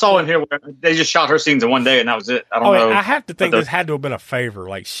 I saw in here where they just shot her scenes in one day and that was it. I don't know. I have to think this had to have been a favor.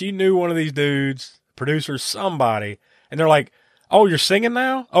 Like, she knew one of these dudes, producers, somebody, and they're like, "Oh, you're singing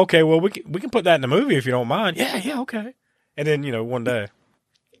now? Okay, well we can put that in the movie if you don't mind." Yeah, okay. And then one day,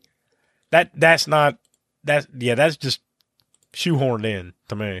 that's just shoehorned in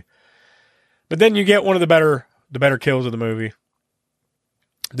to me. But then you get one of the better kills of the movie,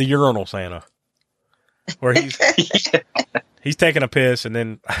 the urinal Santa, where he's taking a piss and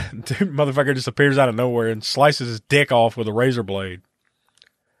then dude, motherfucker just appears out of nowhere and slices his dick off with a razor blade.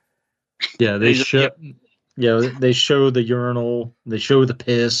 Yeah, they show the urinal, they show the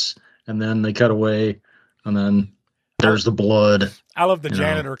piss, and then they cut away, and then there's the blood. I love the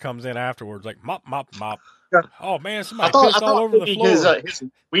janitor comes in afterwards, like, mop, mop, mop. Oh, man, somebody pissed all over the floor. His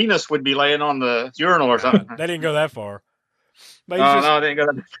weenus would be laying on the urinal or something. They didn't go that far. But no, they didn't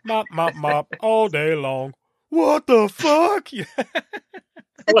go that far. Mop, mop, mop, all day long. What the fuck? It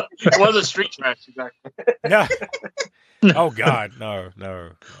wasn't street trash, exactly. No. Oh, God,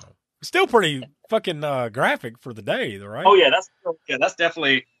 no. Still pretty fucking graphic for the day, though, right? Oh, yeah, that's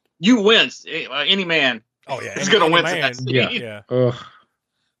definitely, you wince. Any man. Oh, yeah. He's going to wince at that scene. Yeah.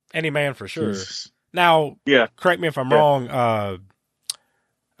 Any man for sure. Jesus. Now, correct me if I'm wrong. God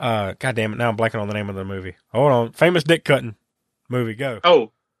damn it, now I'm blanking on the name of the movie. Hold on. Famous dick cutting movie, go.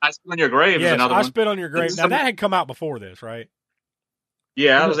 Oh, I Spit on Your Grave is another one. I Spit on Your Grave. Now, that had come out before this, right?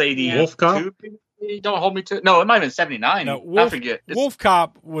 Yeah, that was 82. Wolf Cop? Don't hold me to it. No, it might have been 79. No, I forget. Wolf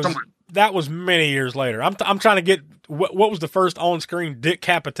Cop that was many years later. I'm trying to get what was the first on-screen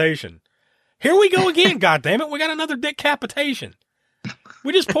dick-capitation. Here we go again, goddammit. We got another dick-capitation.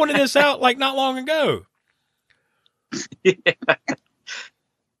 We just pointed this out like not long ago.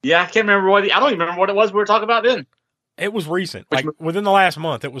 Yeah, I can't remember I don't even remember what it was we were talking about then. It was recent, like within the last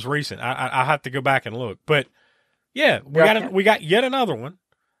month. It was recent. I have to go back and look, but yeah, we got yet another one,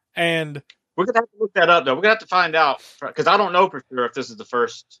 and we're gonna have to look that up though. We're gonna have to find out because I don't know for sure if this is the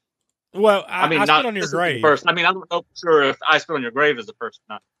first. Well, I Spit on Your Grave. First, I don't know for sure if I Spit on Your Grave is the first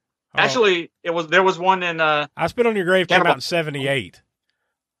or not. Actually, there was one in. I Spit on Your Grave came out in 78.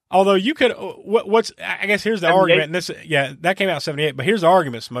 Although you could, I guess here's the 78? Argument. And that came out in 78. But here's the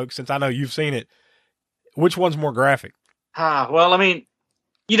argument, Smoke. Since I know you've seen it, which one's more graphic? Well,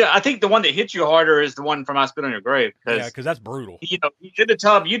 I think the one that hits you harder is the one from I Spit on Your Grave. Because that's brutal. In the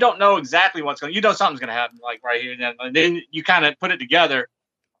tub, you don't know exactly what's going. You know something's going to happen, like right here, and then you kind of put it together.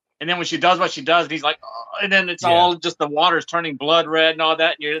 And then when she does what she does, and he's like, oh, and then it's all just the water's turning blood red and all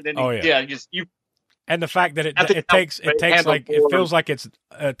that. And and the fact that it feels like it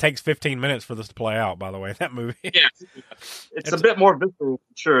takes 15 minutes for this to play out. By the way, that movie. Yeah, it's a bit more visceral,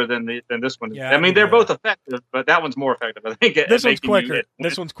 sure, than this one. Yeah, they're both effective, but that one's more effective. I think this one's quicker.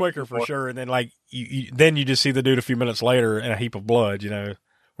 This one's quicker for sure. And then you just see the dude a few minutes later in a heap of blood.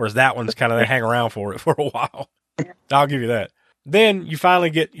 Whereas that one's kind of they hang around for it for a while. I'll give you that. Then you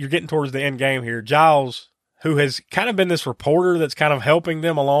finally you're getting towards the end game here. Giles, who has kind of been this reporter that's kind of helping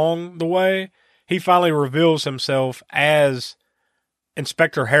them along the way, he finally reveals himself as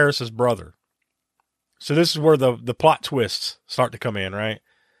Inspector Harris's brother. So this is where the plot twists start to come in, right?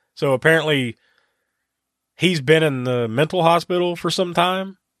 So apparently he's been in the mental hospital for some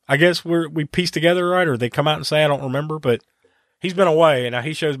time. I guess we piece together, right? Or they come out and say, I don't remember, but he's been away and now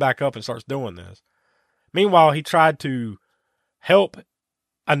he shows back up and starts doing this. Meanwhile, he tried to help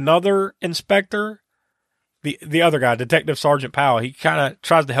another inspector, the other guy, Detective Sergeant Powell. He kind of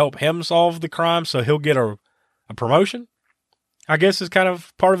tries to help him solve the crime so he'll get a promotion, I guess is kind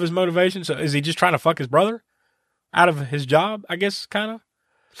of part of his motivation. So is he just trying to fuck his brother out of his job, I guess, kind of?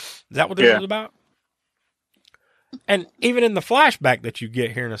 Is that what this is about? And even in the flashback that you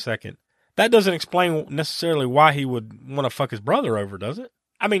get here in a second, that doesn't explain necessarily why he would want to fuck his brother over, does it?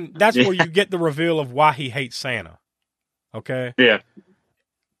 I mean, that's where you get the reveal of why he hates Santa. Okay. Yeah.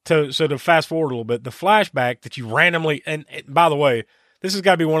 So to fast forward a little bit, the flashback that you randomly, and by the way, this has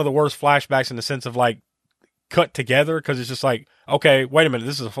got to be one of the worst flashbacks in the sense of like cut together because it's just like, okay, wait a minute,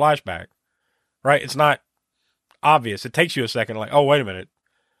 this is a flashback, right? It's not obvious. It takes you a second, like, oh, wait a minute.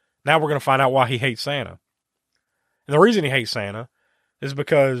 Now we're going to find out why he hates Santa. And the reason he hates Santa is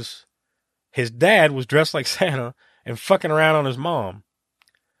because his dad was dressed like Santa and fucking around on his mom.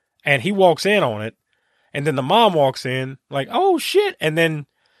 And he walks in on it. And then the mom walks in like, oh, shit. And then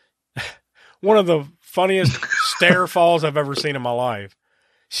one of the funniest stair falls I've ever seen in my life.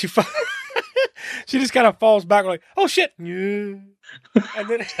 She just kind of falls back like, oh, shit. Yeah.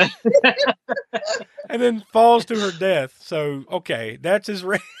 And then falls to her death. So, okay, that's his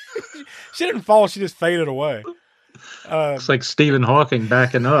she didn't fall. She just faded away. It's like Stephen Hawking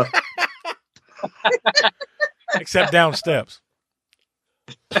backing up. Except down steps.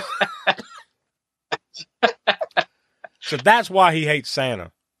 So that's why he hates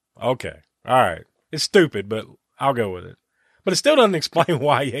Santa. Okay. All right. It's stupid, but I'll go with it. But it still doesn't explain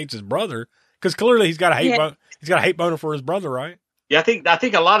why he hates his brother, because clearly he's got a hate boner for his brother, right? Yeah, I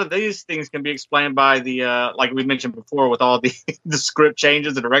think a lot of these things can be explained by the like we mentioned before with all the script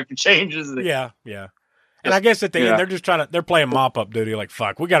changes, the director changes. Yeah. And I guess at the end they're just they're playing mop up duty. Like,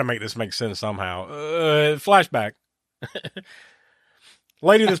 fuck, we got to make this make sense somehow. Flashback.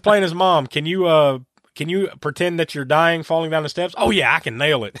 Lady that's playing his mom, can you pretend that you're dying, falling down the steps? Oh yeah, I can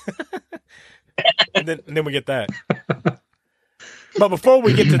nail it. and then we get that. But before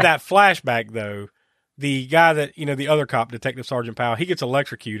we get to that flashback, though, the guy that the other cop, Detective Sergeant Powell, he gets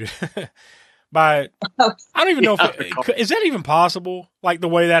electrocuted by. I don't even know if is that even possible. Like the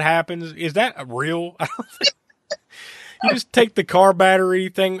way that happens, is that real? I don't think. You just take the car battery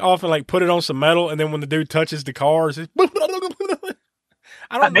thing off and like put it on some metal, and then when the dude touches the car, it's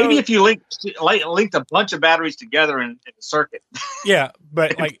I don't know. Maybe if you linked a bunch of batteries together in a circuit. Yeah,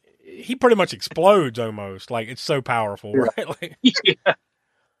 but like he pretty much explodes almost. Like it's so powerful, right? Like, yeah.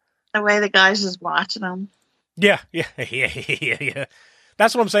 The way the guy's just watching him. Yeah.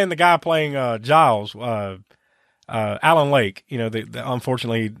 That's what I'm saying. The guy playing Giles, Alan Lake.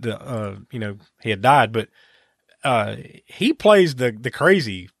 Unfortunately, he had died, but he plays the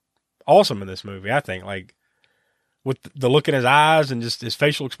crazy awesome in this movie, I think. Like, with the look in his eyes and just his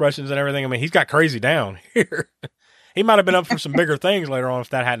facial expressions and everything. I mean, he's got crazy down here. He might have been up for some bigger things later on if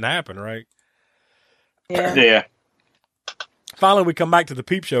that hadn't happened, right? Yeah. Finally, we come back to the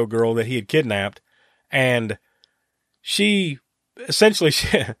Peep Show girl that he had kidnapped, and she essentially,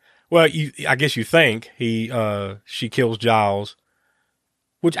 I guess you think she kills Giles,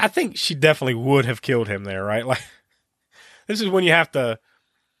 which I think she definitely would have killed him there, right? Like, this is when you have to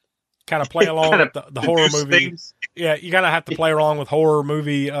kind of play along with the horror movie. Things. Yeah, you kind of have to play along with horror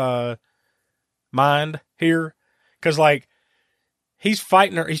movie mind here, because like he's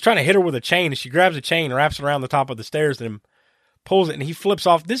fighting her, he's trying to hit her with a chain, and she grabs a chain, wraps it around the top of the stairs, and pulls it, and he flips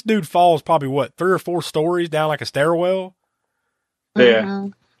off. This dude falls probably 3 or 4 stories down like a stairwell. Yeah. Mm-hmm.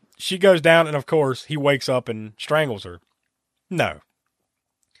 She goes down, and of course he wakes up and strangles her. No.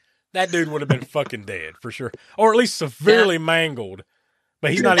 That dude would have been fucking dead for sure, or at least severely mangled.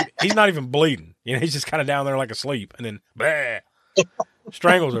 But he's not even bleeding. You know, he's just kind of down there like asleep, and then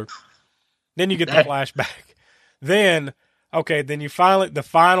strangles her. Then you get the flashback. Then you finally, the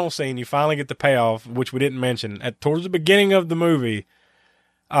final scene, you finally get the payoff, which we didn't mention. Towards the beginning of the movie,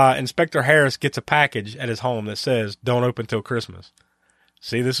 Inspector Harris gets a package at his home that says, "Don't open till Christmas."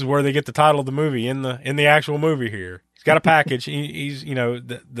 See, this is where they get the title of the movie in the actual movie here. He's got a package. He's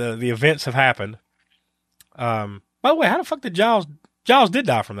the events have happened. By the way, how the fuck did Giles did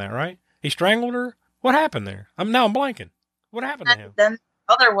die from that, right? He strangled her? What happened there? I'm blanking. What happened to him? Then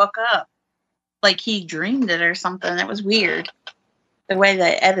mother woke up. Like he dreamed it or something. It was weird. The way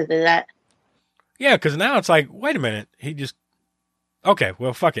they edited that. Yeah, because now it's like, wait a minute. He just... Okay,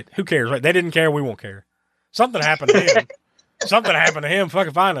 well, fuck it. Who cares, right? They didn't care. We won't care. Something happened to him. Something happened to him. Fuck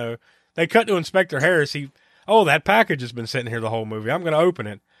if I know. They cut to Inspector Harris. That package has been sitting here the whole movie. I'm going to open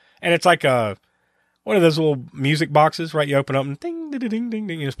it. And it's like one of those little music boxes, right? You open up and ding, ding, ding, ding,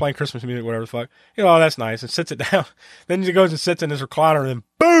 ding. It's playing Christmas music, whatever the fuck. Oh, that's nice. And sits it down. Then he goes and sits in his recliner, and then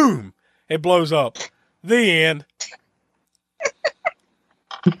boom! It blows up. The end.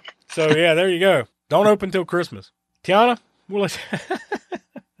 So, yeah, there you go. Don't open till Christmas. Tiana, we'll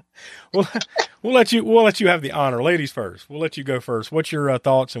let you have the honor. Ladies first. We'll let you go first. What's your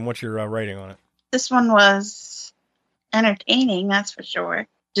thoughts and what's your rating on it? This one was entertaining, that's for sure.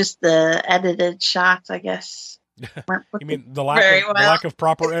 Just the edited shots, I guess. You mean the lack of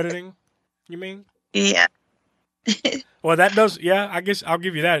proper editing? You mean? Yeah. Well, that does. Yeah, I guess I'll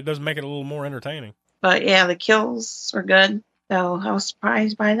give you that. It does make it a little more entertaining. But yeah, the kills were good, so I was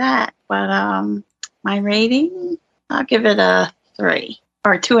surprised by that. But my rating, I'll give it a 3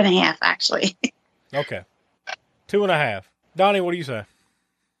 or 2.5, actually. Okay, 2.5. Donnie, what do you say?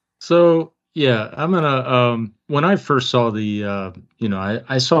 So yeah, I'm gonna. When I first saw the,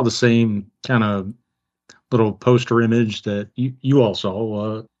 I saw the same kind of little poster image that you all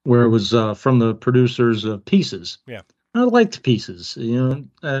saw, where it was from the producers of Pieces. Yeah, I liked Pieces, and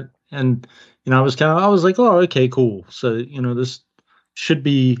I was like, oh, okay, cool. So this should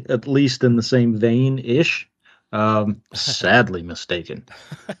be at least in the same vein-ish. Sadly mistaken,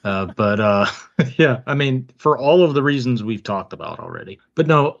 but yeah, I mean, for all of the reasons we've talked about already. But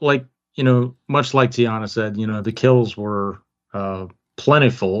no, like. Much like Tiana said, the kills were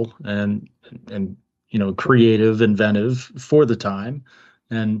plentiful and creative, inventive for the time,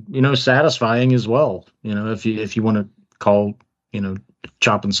 and satisfying as well. If you want to call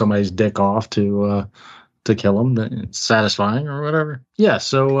chopping somebody's dick off to kill them, it's satisfying or whatever. Yeah.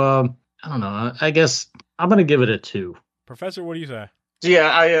 So I don't know. I guess I'm gonna give it a 2. Professor, what do you say? Yeah,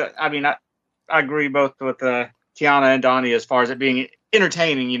 I agree both with Tiana and Donnie as far as it being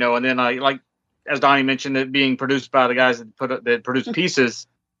entertaining, and then like as Donnie mentioned, it being produced by the guys that produced Pieces.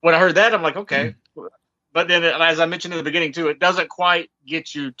 When I heard that, I'm like, okay. But then, as I mentioned in the beginning too, it doesn't quite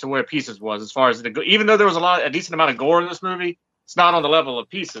get you to where Pieces was as far as even though there was a decent amount of gore in this movie, it's not on the level of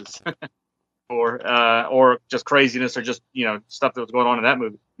Pieces, or just craziness or just stuff that was going on in that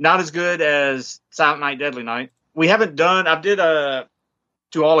movie. Not as good as Silent Night, Deadly Night. We haven't done. I did To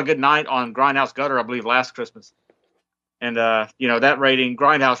All a Good Night on Grindhouse Gutter, I believe, last Christmas. And, that rating,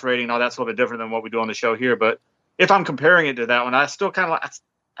 Grindhouse rating, all that's a little bit different than what we do on the show here. But if I'm comparing it to that one, I still kind of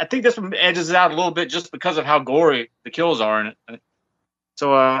I think this one edges it out a little bit just because of how gory the kills are in it.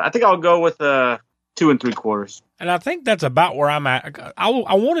 So I think I'll go with 2 3/4. And I think that's about where I'm at. I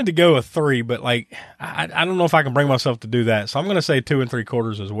wanted to go a 3, but like I don't know if I can bring myself to do that. So I'm going to say 2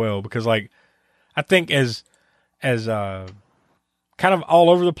 3/4 as well, because like I think as kind of all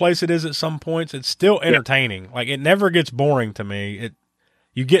over the place it is at some points, it's still entertaining. Like it never gets boring to me.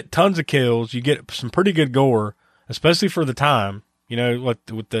 You get tons of kills, you get some pretty good gore, especially for the time,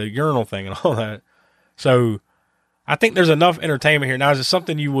 with the urinal thing and all that. So I think there's enough entertainment here. Now, is it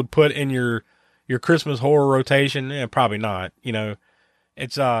something you would put in your Christmas horror rotation? Yeah, probably not. You know,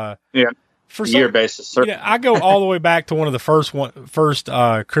 it's for year basis. You know, I go all the way back to one of the first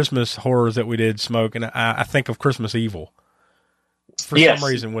Christmas horrors that we did, Smoke, and I think of Christmas Evil for some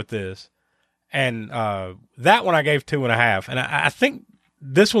reason with this, and that one I gave 2.5, and I think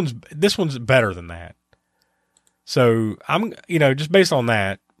this one's better than that. So I'm, you know, just based on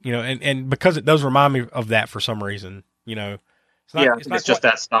that, you know, and because it does remind me of that for some reason, you know. It's not just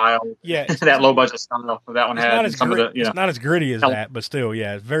that style. Yeah, that low budget style that one had. It's not as gritty as that, but still,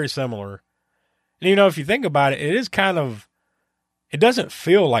 yeah, it's very similar. And you know, if you think about it, it is kind of. It doesn't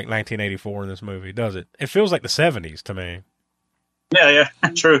feel like 1984 in this movie, does it? It feels like the 70s to me. Yeah,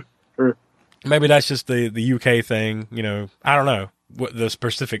 true. Maybe that's just the UK thing, you know. I don't know what the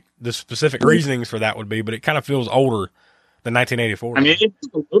specific reasonings for that would be, but it kind of feels older than 1984. I mean, it's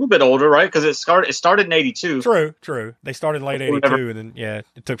a little bit older, right? Because it started in 82. True. They started in late 82, and then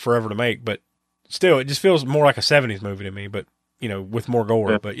it took forever to make, but still, it just feels more like a 70s movie to me. But you know, with more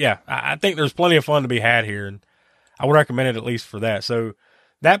gore. Yeah. But yeah, I think there's plenty of fun to be had here, and I would recommend it at least for that. So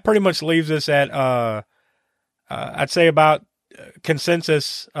that pretty much leaves us at I'd say about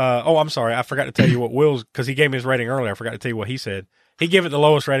consensus. I'm sorry, I forgot to tell you what Will's, because he gave me his rating earlier. I forgot to tell you what he said. He gave it the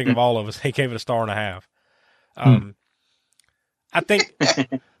lowest rating of all of us. He gave it 1.5 stars. I think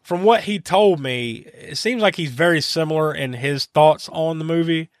from what he told me, it seems like he's very similar in his thoughts on the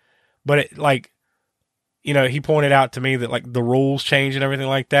movie, but it, like, you know, he pointed out to me that like the rules change and everything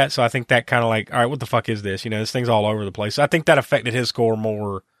like that. So I think that kind of like, all right, what the fuck is this? You know, this thing's all over the place. So I think that affected his score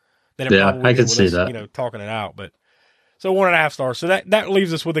more than it probably I could see that. You know, talking it out, but so 1.5 stars. So that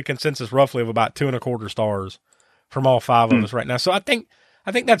leaves us with a consensus roughly of about 2.25 stars from all 5 of us right now. So I think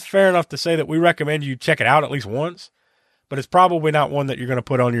that's fair enough to say that we recommend you check it out at least once, but it's probably not one that you're going to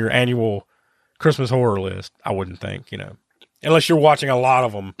put on your annual Christmas horror list. I wouldn't think, you know, unless you're watching a lot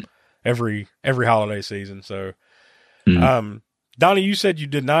of them every holiday season. So, Donnie, you said you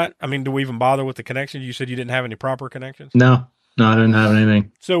did not. I mean, do we even bother with the connections? You said you didn't have any proper connections? No, I didn't have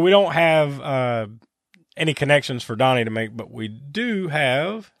anything. So we don't have any connections for Donnie to make, but we do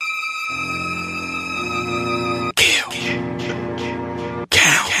have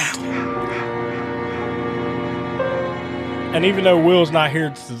And even though Will's not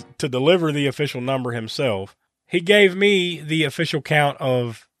here to deliver the official number himself, he gave me the official count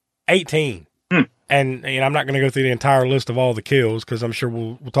of 18. And I'm not going to go through the entire list of all the kills, because I'm sure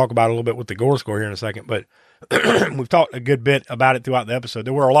we'll talk about it a little bit with the gore score here in a second. But we've talked a good bit about it throughout the episode.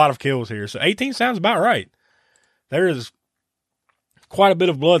 There were a lot of kills here. So 18 sounds about right. There is quite a bit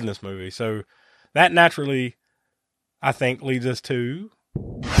of blood in this movie. So that naturally, I think, leads us to...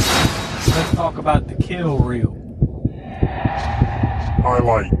 Let's talk about the kill reel.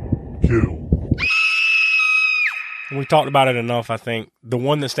 Highlight kill. We talked about it enough, I think. The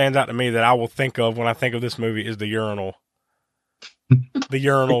one that stands out to me that I will think of when I think of this movie is the urinal. The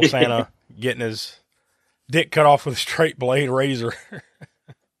urinal Santa getting his dick cut off with a straight blade razor.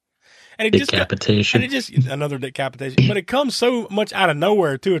 And decapitation. Another decapitation. But it comes so much out of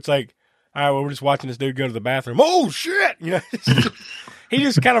nowhere, too. It's like, all right, well, we're just watching this dude go to the bathroom. Oh, shit! You know, he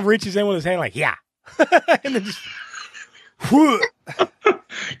just kind of reaches in with his hand like, yeah. And then just, whoo.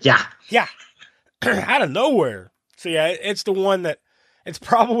 Yeah. Out of nowhere. So yeah, it's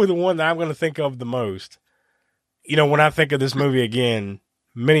probably the one that I'm going to think of the most. You know, when I think of this movie again,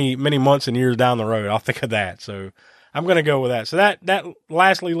 many, many months and years down the road, I'll think of that. So I'm going to go with that. So that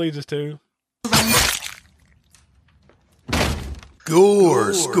lastly leads us to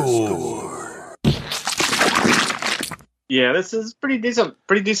Gore Score. Yeah, this is pretty decent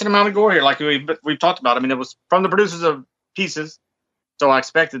amount of gore here. Like we've talked about. I mean, it was from the producers of Pieces, so I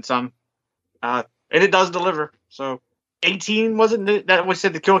expected some. And it does deliver. So 18, wasn't that we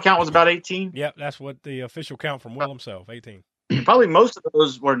said the kill count was about 18? Yep, that's what the official count from Will himself, 18. Probably most of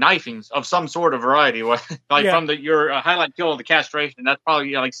those were knifings of some sort of variety. From your highlight kill of the castration, that's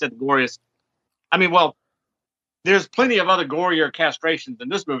probably, like I said, the goriest. I mean, well, there's plenty of other gorier castrations in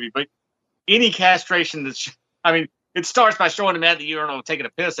this movie, but any castration it starts by showing him at the urinal taking a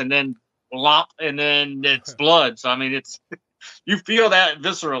piss and then lop, and then it's blood. So, I mean, it's... You feel that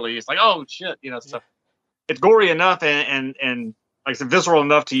viscerally. It's like, oh shit, you know. So it's gory enough and like I said, visceral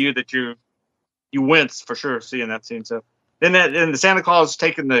enough to you that you wince for sure seeing that scene. So then the Santa Claus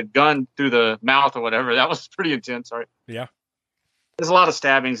taking the gun through the mouth or whatever, that was pretty intense. Right? Yeah. There's a lot of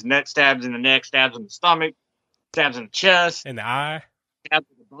stabbings. Stabs in the neck, stabs in the stomach, stabs in the chest, in the eye. Stabs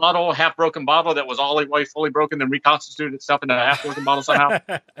in the bottle, half broken bottle that was all the way fully broken, then reconstituted itself into a half broken bottle somehow.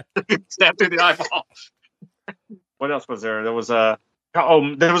 Stabbed through the eyeball. What else was there? There was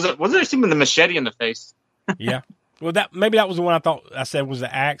wasn't there something with the machete in the face? Yeah. Well, maybe that was the one I thought I said was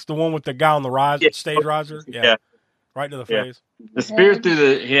the axe, the one with the guy on the stage riser. Yeah. Right to the face. The spear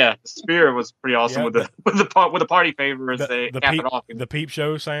the spear was pretty awesome with the party favor as they cap it off. The peep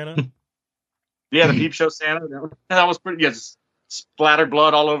show Santa. Yeah, the peep show Santa. That was pretty. Yeah, splattered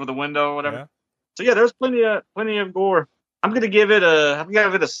blood all over the window, or whatever. Yeah. So yeah, there's plenty of gore. I'm gonna give it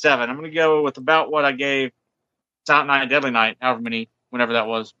a 7. I'm gonna go with about what I gave Silent Night, Deadly Night, whenever that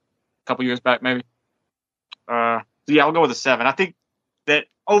was, a couple years back maybe. So yeah, I'll go with a 7. I think that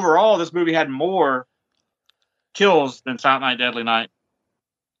overall this movie had more kills than Silent Night, Deadly Night,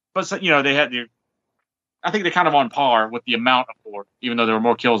 but they had I think they're kind of on par with the amount of gore, even though there were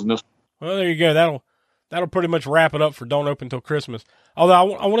more kills in this. Well, there you go. That'll pretty much wrap it up for Don't Open Till Christmas. Although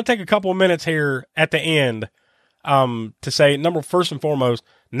I want to take a couple of minutes here at the end to say, first and foremost,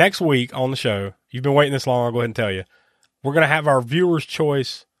 next week on the show, you've been waiting this long, I'll go ahead and tell you, we're going to have our Viewer's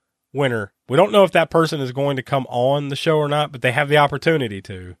Choice winner. We don't know if that person is going to come on the show or not, but they have the opportunity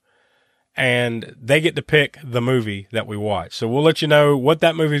to. And they get to pick the movie that we watch. So we'll let you know what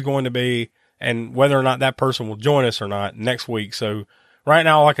that movie is going to be and whether or not that person will join us or not next week. So right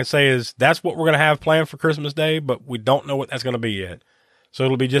now, all I can say is that's what we're going to have planned for Christmas Day, but we don't know what that's going to be yet. So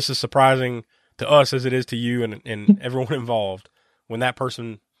it'll be just as surprising to us as it is to you and everyone involved when that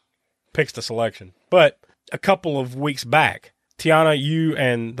person picks the selection. But a couple of weeks back, Tiana, you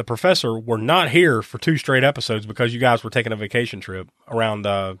and the professor were not here for 2 straight episodes because you guys were taking a vacation trip around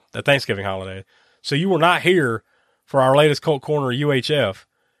the Thanksgiving holiday. So you were not here for our latest Cult Corner UHF,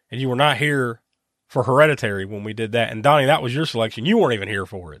 and you were not here for Hereditary when we did that. And Donnie, that was your selection. You weren't even here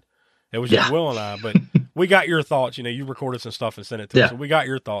for it. It was just Will and I, but we got your thoughts. You recorded some stuff and sent it to us, so we got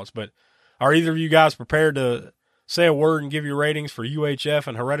your thoughts. But are either of you guys prepared to say a word and give your ratings for UHF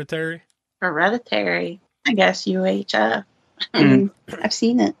and Hereditary? Hereditary, I guess UHF. I've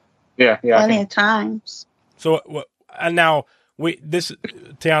seen it. Yeah, plenty of times. So, and now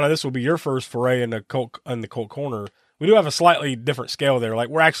Tiana, this will be your first foray in the cult corner. We do have a slightly different scale there. Like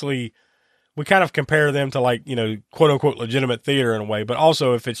we kind of compare them to quote unquote legitimate theater in a way, but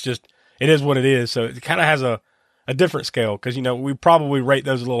also if it is what it is. So it kind of has a different scale because we probably rate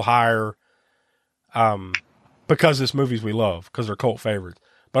those a little higher, because it's movies we love because they're cult favorites.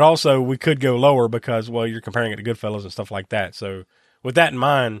 But also, we could go lower because, you're comparing it to Goodfellas and stuff like that. So, with that in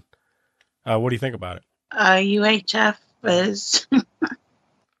mind, what do you think about it? UHF is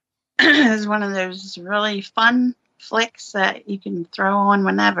one of those really fun flicks that you can throw on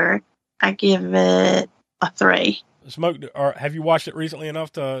whenever. I give it a 3. Smoke, have you watched it recently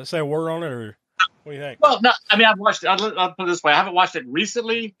enough to say a word on it, or what do you think? Well, no, I mean, I've watched it. I'll put it this way. I haven't watched it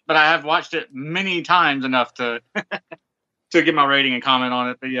recently, but I have watched it many times enough to... to get my rating and comment on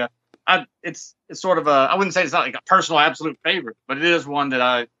it. But yeah, it's sort of I wouldn't say it's not like a personal absolute favorite, but it is one that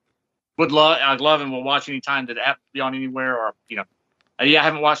I love and will watch anytime that it happens to be on anywhere or, I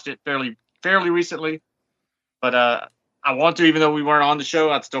haven't watched it fairly recently, but I want to, even though we weren't on the show,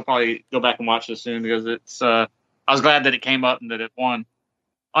 I'd still probably go back and watch this soon because it's, I was glad that it came up and that it won.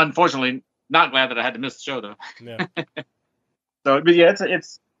 Unfortunately, not glad that I had to miss the show though. Yeah. So, but yeah,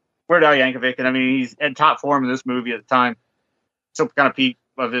 it's Weird Al Yankovic. And I mean, he's in top form in this movie at the time. So kind of peak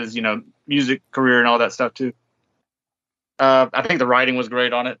of his, music career and all that stuff too. I think the writing was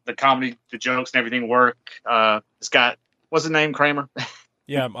great on it. The comedy, the jokes and everything work. It's got, what's his name? Kramer?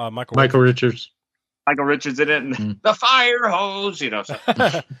 Yeah. Michael Richards. Michael Richards in it. And the fire hose,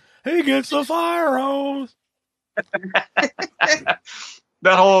 So. He gets the fire hose.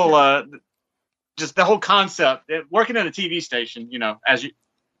 That whole, just the whole concept, working at a TV station, as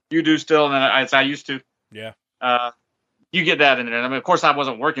you do still, and as I used to. Yeah. You get that in there. I mean, of course, I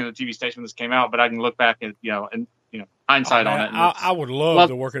wasn't working at the TV station when this came out, but I can look back and hindsight on it. I would love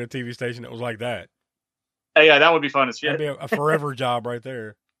to work at a TV station that was like that. Yeah, that would be fun as shit. That'd be a forever job right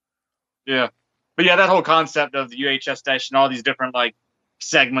there. Yeah, but yeah, that whole concept of the UHF station, all these different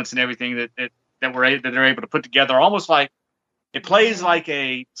segments and everything that they're able to put together, almost like it plays like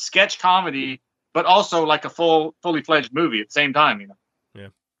a sketch comedy, but also like a fully fledged movie at the same time. Yeah,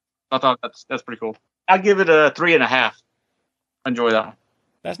 I thought that's pretty cool. I'll give it a 3.5. Enjoy that one.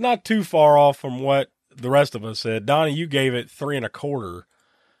 That's not too far off from what the rest of us said. Donnie, you gave it 3.25.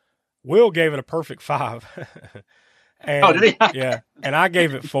 Will gave it a perfect 5. And, did he? Yeah, and I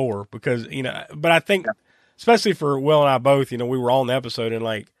gave it 4 because but I think especially for Will and I both, we were on the episode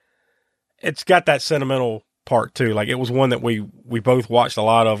and it's got that sentimental part too. It was one that we both watched a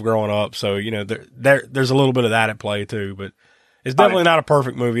lot of growing up, so there's a little bit of that at play too. But it's definitely not a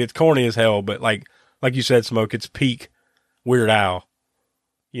perfect movie. It's corny as hell, but like you said, Smoke, it's peak Weird Al.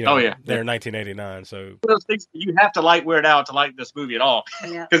 You know, Oh, yeah. they're in 1989. So those things you have to like Weird Al to like this movie at all.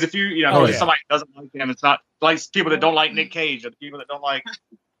 Yeah. Because if you know, somebody doesn't like him, it's not like people that don't like Nick Cage or the people that don't like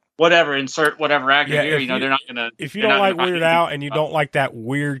whatever, insert whatever actor here. You know, they're not gonna. If you don't like Weird Al and you don't like that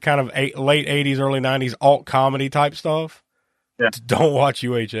weird kind of late 80s, early 90s alt comedy type stuff, don't watch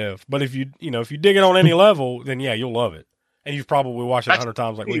UHF. But if you dig it on any level, then yeah, you'll love it. And you've probably watched it 100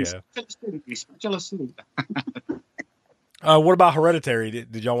 times like we have. What about Hereditary?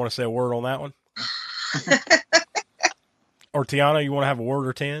 Did y'all want to say a word on that one? Or Tiana, you want to have a word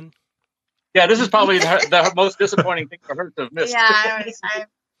or 10? Yeah, this is probably the most disappointing thing for her to have missed. Yeah, I'm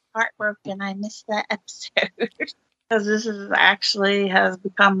heartbroken. I missed that episode because this is actually has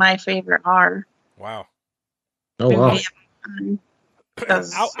become my favorite horror. Wow. Oh wow.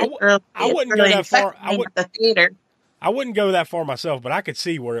 I wouldn't go that far. The theater. I wouldn't go that far myself, but I could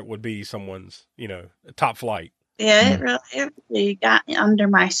see where it would be someone's, top flight. Yeah, it really got under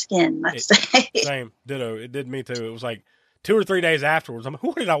my skin, let's say. Same. Ditto. It did me too. It was like 2 or 3 days afterwards. I'm like,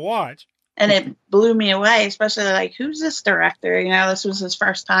 what did I watch? And it blew me away, especially like, who's this director? This was his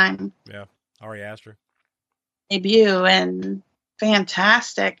first time. Yeah. Ari Aster. Debut, and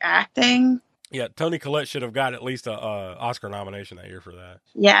fantastic acting. Yeah, Toni Collette should have got at least a Oscar nomination that year for that.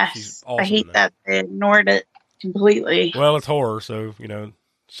 Yes. She's awesome I hate that they ignored it completely. Well, it's horror, so,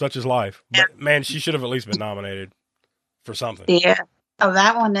 such is life. Yeah. But, man, she should have at least been nominated for something. Yeah. Oh,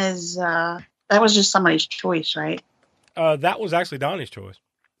 that one is, that was just somebody's choice, right? That was actually Donnie's choice.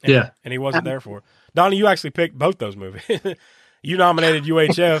 And he wasn't there for it. Donnie, you actually picked both those movies. You nominated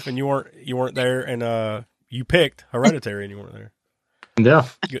UHF and you weren't there, and you picked Hereditary and you weren't there. Yeah.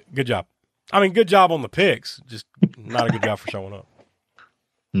 Good job. I mean, good job on the picks, just not a good job for showing up.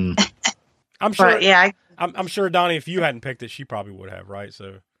 I'm sure. But, yeah, I'm sure, Donnie, if you hadn't picked it, she probably would have, right?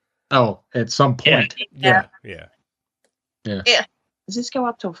 So. Oh, at some point. Yeah. Does this go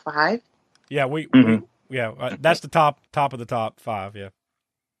up to 5? Yeah, that's the top of the top 5. Yeah.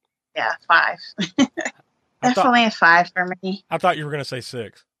 Yeah, 5. Definitely a 5 for me. I thought you were going to say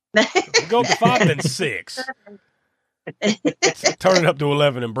 6. Go up to 5, then 6. Turn it up to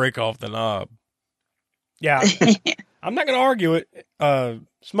 11 and break off the knob. Yeah, I'm not going to argue it.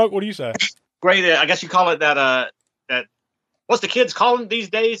 Smoke, what do you say? Great. I guess you call it that. What's the kids calling these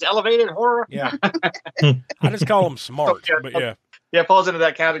days? Elevated horror. Yeah, I just call them smart. But yeah, it falls into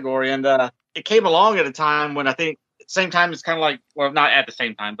that category, and it came along at a time when I think at the same time it's kind of like, well, not at the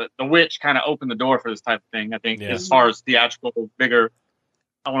same time, but The Witch kind of opened the door for this type of thing. I think as far as theatrical, bigger.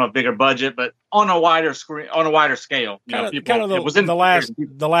 I want a bigger budget, but on a wider screen, on a wider scale. It was in the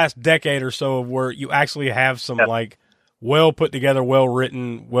last decade or so of where you actually have some like well put together, well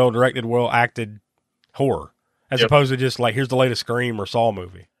written, well directed, well acted horror, as opposed to just like, here's the latest Scream or Saw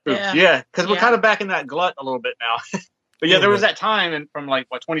movie. Yeah, because we're kind of back in that glut a little bit now. But yeah, there was that time from like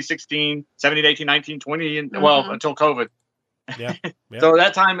 2016, 17, 18, 19, 20, and until COVID. Yeah. So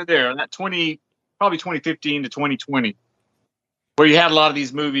that time in there, that probably 2015 to 2020. Where you had a lot of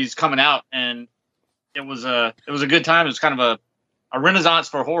these movies coming out, and it was a good time. It was kind of a renaissance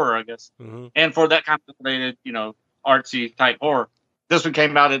for horror, I guess, and for that kind of related, artsy type horror. This one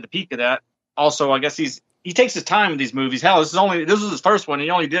came out at the peak of that. Also, I guess he takes his time with these movies. Hell, this was his first one. He's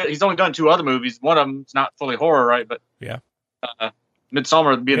only done 2 other movies. One of them's not fully horror, right? But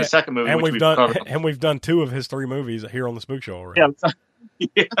Midsommar being the second movie, and we've done 2 of his 3 movies here on the Spook Show already.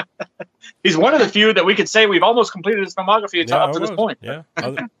 Yeah. He's one of the few that we could say we've almost completed his filmography up to this point. Yeah,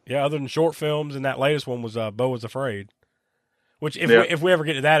 other than short films, and that latest one was Beau Was Afraid, which if we ever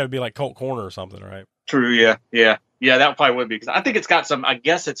get to that, it would be like Cult Corner or something, right? True. Yeah. That probably would be, because I think it's got some. I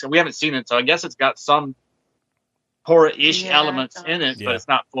guess we haven't seen it, so I guess it's got some horror-ish elements in it, but it's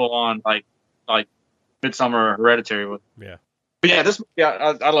not full on like Midsommar or Hereditary would. Yeah. But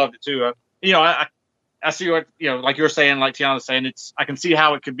yeah, I loved it too. I see what, like you were saying, like Tiana was saying, I can see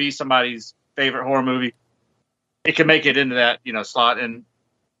how it could be somebody's favorite horror movie. It can make it into that, slot. And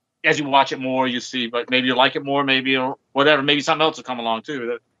as you watch it more, you see, but maybe you like it more, maybe, or whatever, maybe something else will come along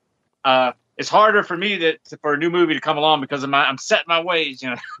too. It's harder for me for a new movie to come along because I'm set in my ways,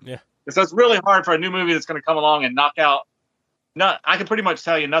 Yeah. So it's really hard for a new movie that's going to come along and knock out. I can pretty much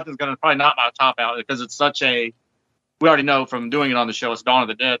tell you nothing's going to probably knock my top out, because it's such we already know from doing it on the show, it's Dawn of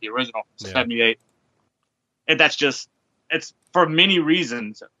the Dead, the original, 78. And that's it's for many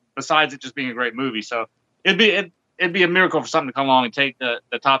reasons besides it just being a great movie. So it'd be a miracle for something to come along and take the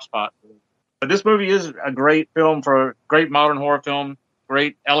top spot. But this movie is a great film, for a great modern horror film,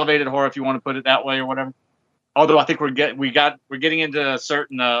 great elevated horror, if you want to put it that way or whatever. Although I think we're getting into a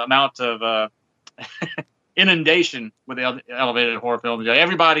certain amount of inundation with the elevated horror films.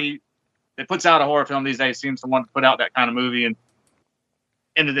 Everybody that puts out a horror film these days seems to want to put out that kind of movie, and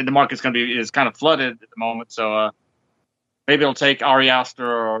and the market's going to be is kind of flooded at the moment. So maybe it'll take Ari Aster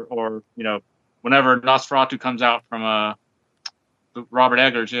or whenever Nosferatu comes out from Robert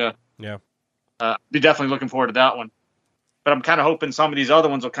Eggers. Yeah. Be definitely looking forward to that one. But I'm kind of hoping some of these other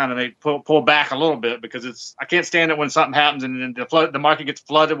ones will kind of pull back a little bit, because I can't stand it when something happens and then the market gets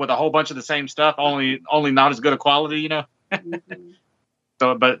flooded with a whole bunch of the same stuff, only not as good a quality,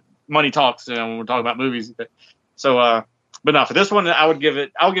 So, but money talks when we're talking about movies. So, but no, for this one, I'll give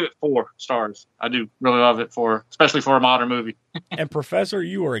it 4 stars. I do really love it especially for a modern movie. And Professor,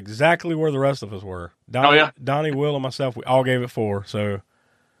 you are exactly where the rest of us were. Donnie, Will, and myself, we all gave it 4. So,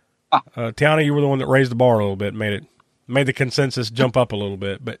 Tiana, you were the one that raised the bar a little bit, made the consensus jump up a little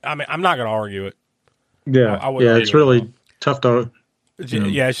bit. But I mean, I'm not going to argue it. Yeah, it's really tough to.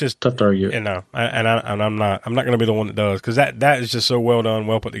 It's just tough to argue. And I'm not going to be the one that does, because that is just so well done,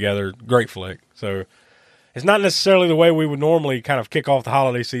 well put together, great flick. So it's not necessarily the way we would normally kind of kick off the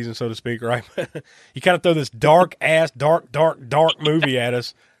holiday season, so to speak, right? You kind of throw this dark movie at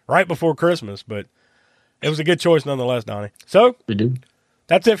us right before Christmas, but it was a good choice nonetheless, Donnie. So we do.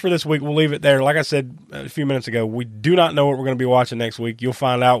 That's it for this week. We'll leave it there. Like I said a few minutes ago, we do not know what we're going to be watching next week. You'll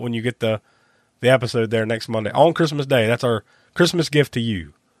find out when you get the episode there next Monday on Christmas Day. That's our Christmas gift to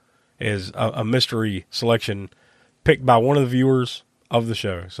you, is a mystery selection picked by one of the viewers of the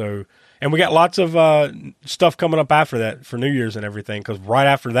show. So, and we got lots of stuff coming up after that for New Year's and everything, because right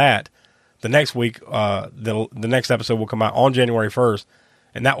after that, the next week, the next episode will come out on January 1st,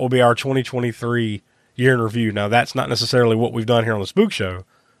 and that will be our 2023 year in review. Now, that's not necessarily what we've done here on the Spook Show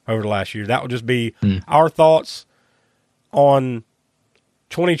over the last year. That will just be our thoughts on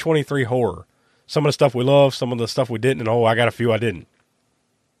 2023 horror. Some of the stuff we love, some of the stuff we didn't, and I got a few I didn't.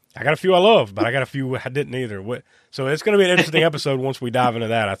 I got a few I love, but I got a few I didn't either. So it's going to be an interesting episode once we dive into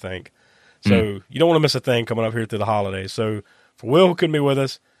that, I think. So you don't want to miss a thing coming up here through the holidays. So for Will, who couldn't be with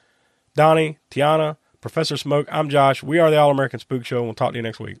us, Donnie, Tiana, Professor Smoke, I'm Josh. We are the All-American Spook Show, and we'll talk to you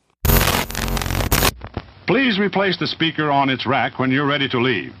next week. Please replace the speaker on its rack when you're ready to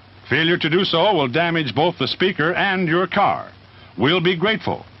leave. Failure to do so will damage both the speaker and your car. We'll be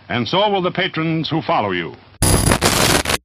grateful, and so will the patrons who follow you.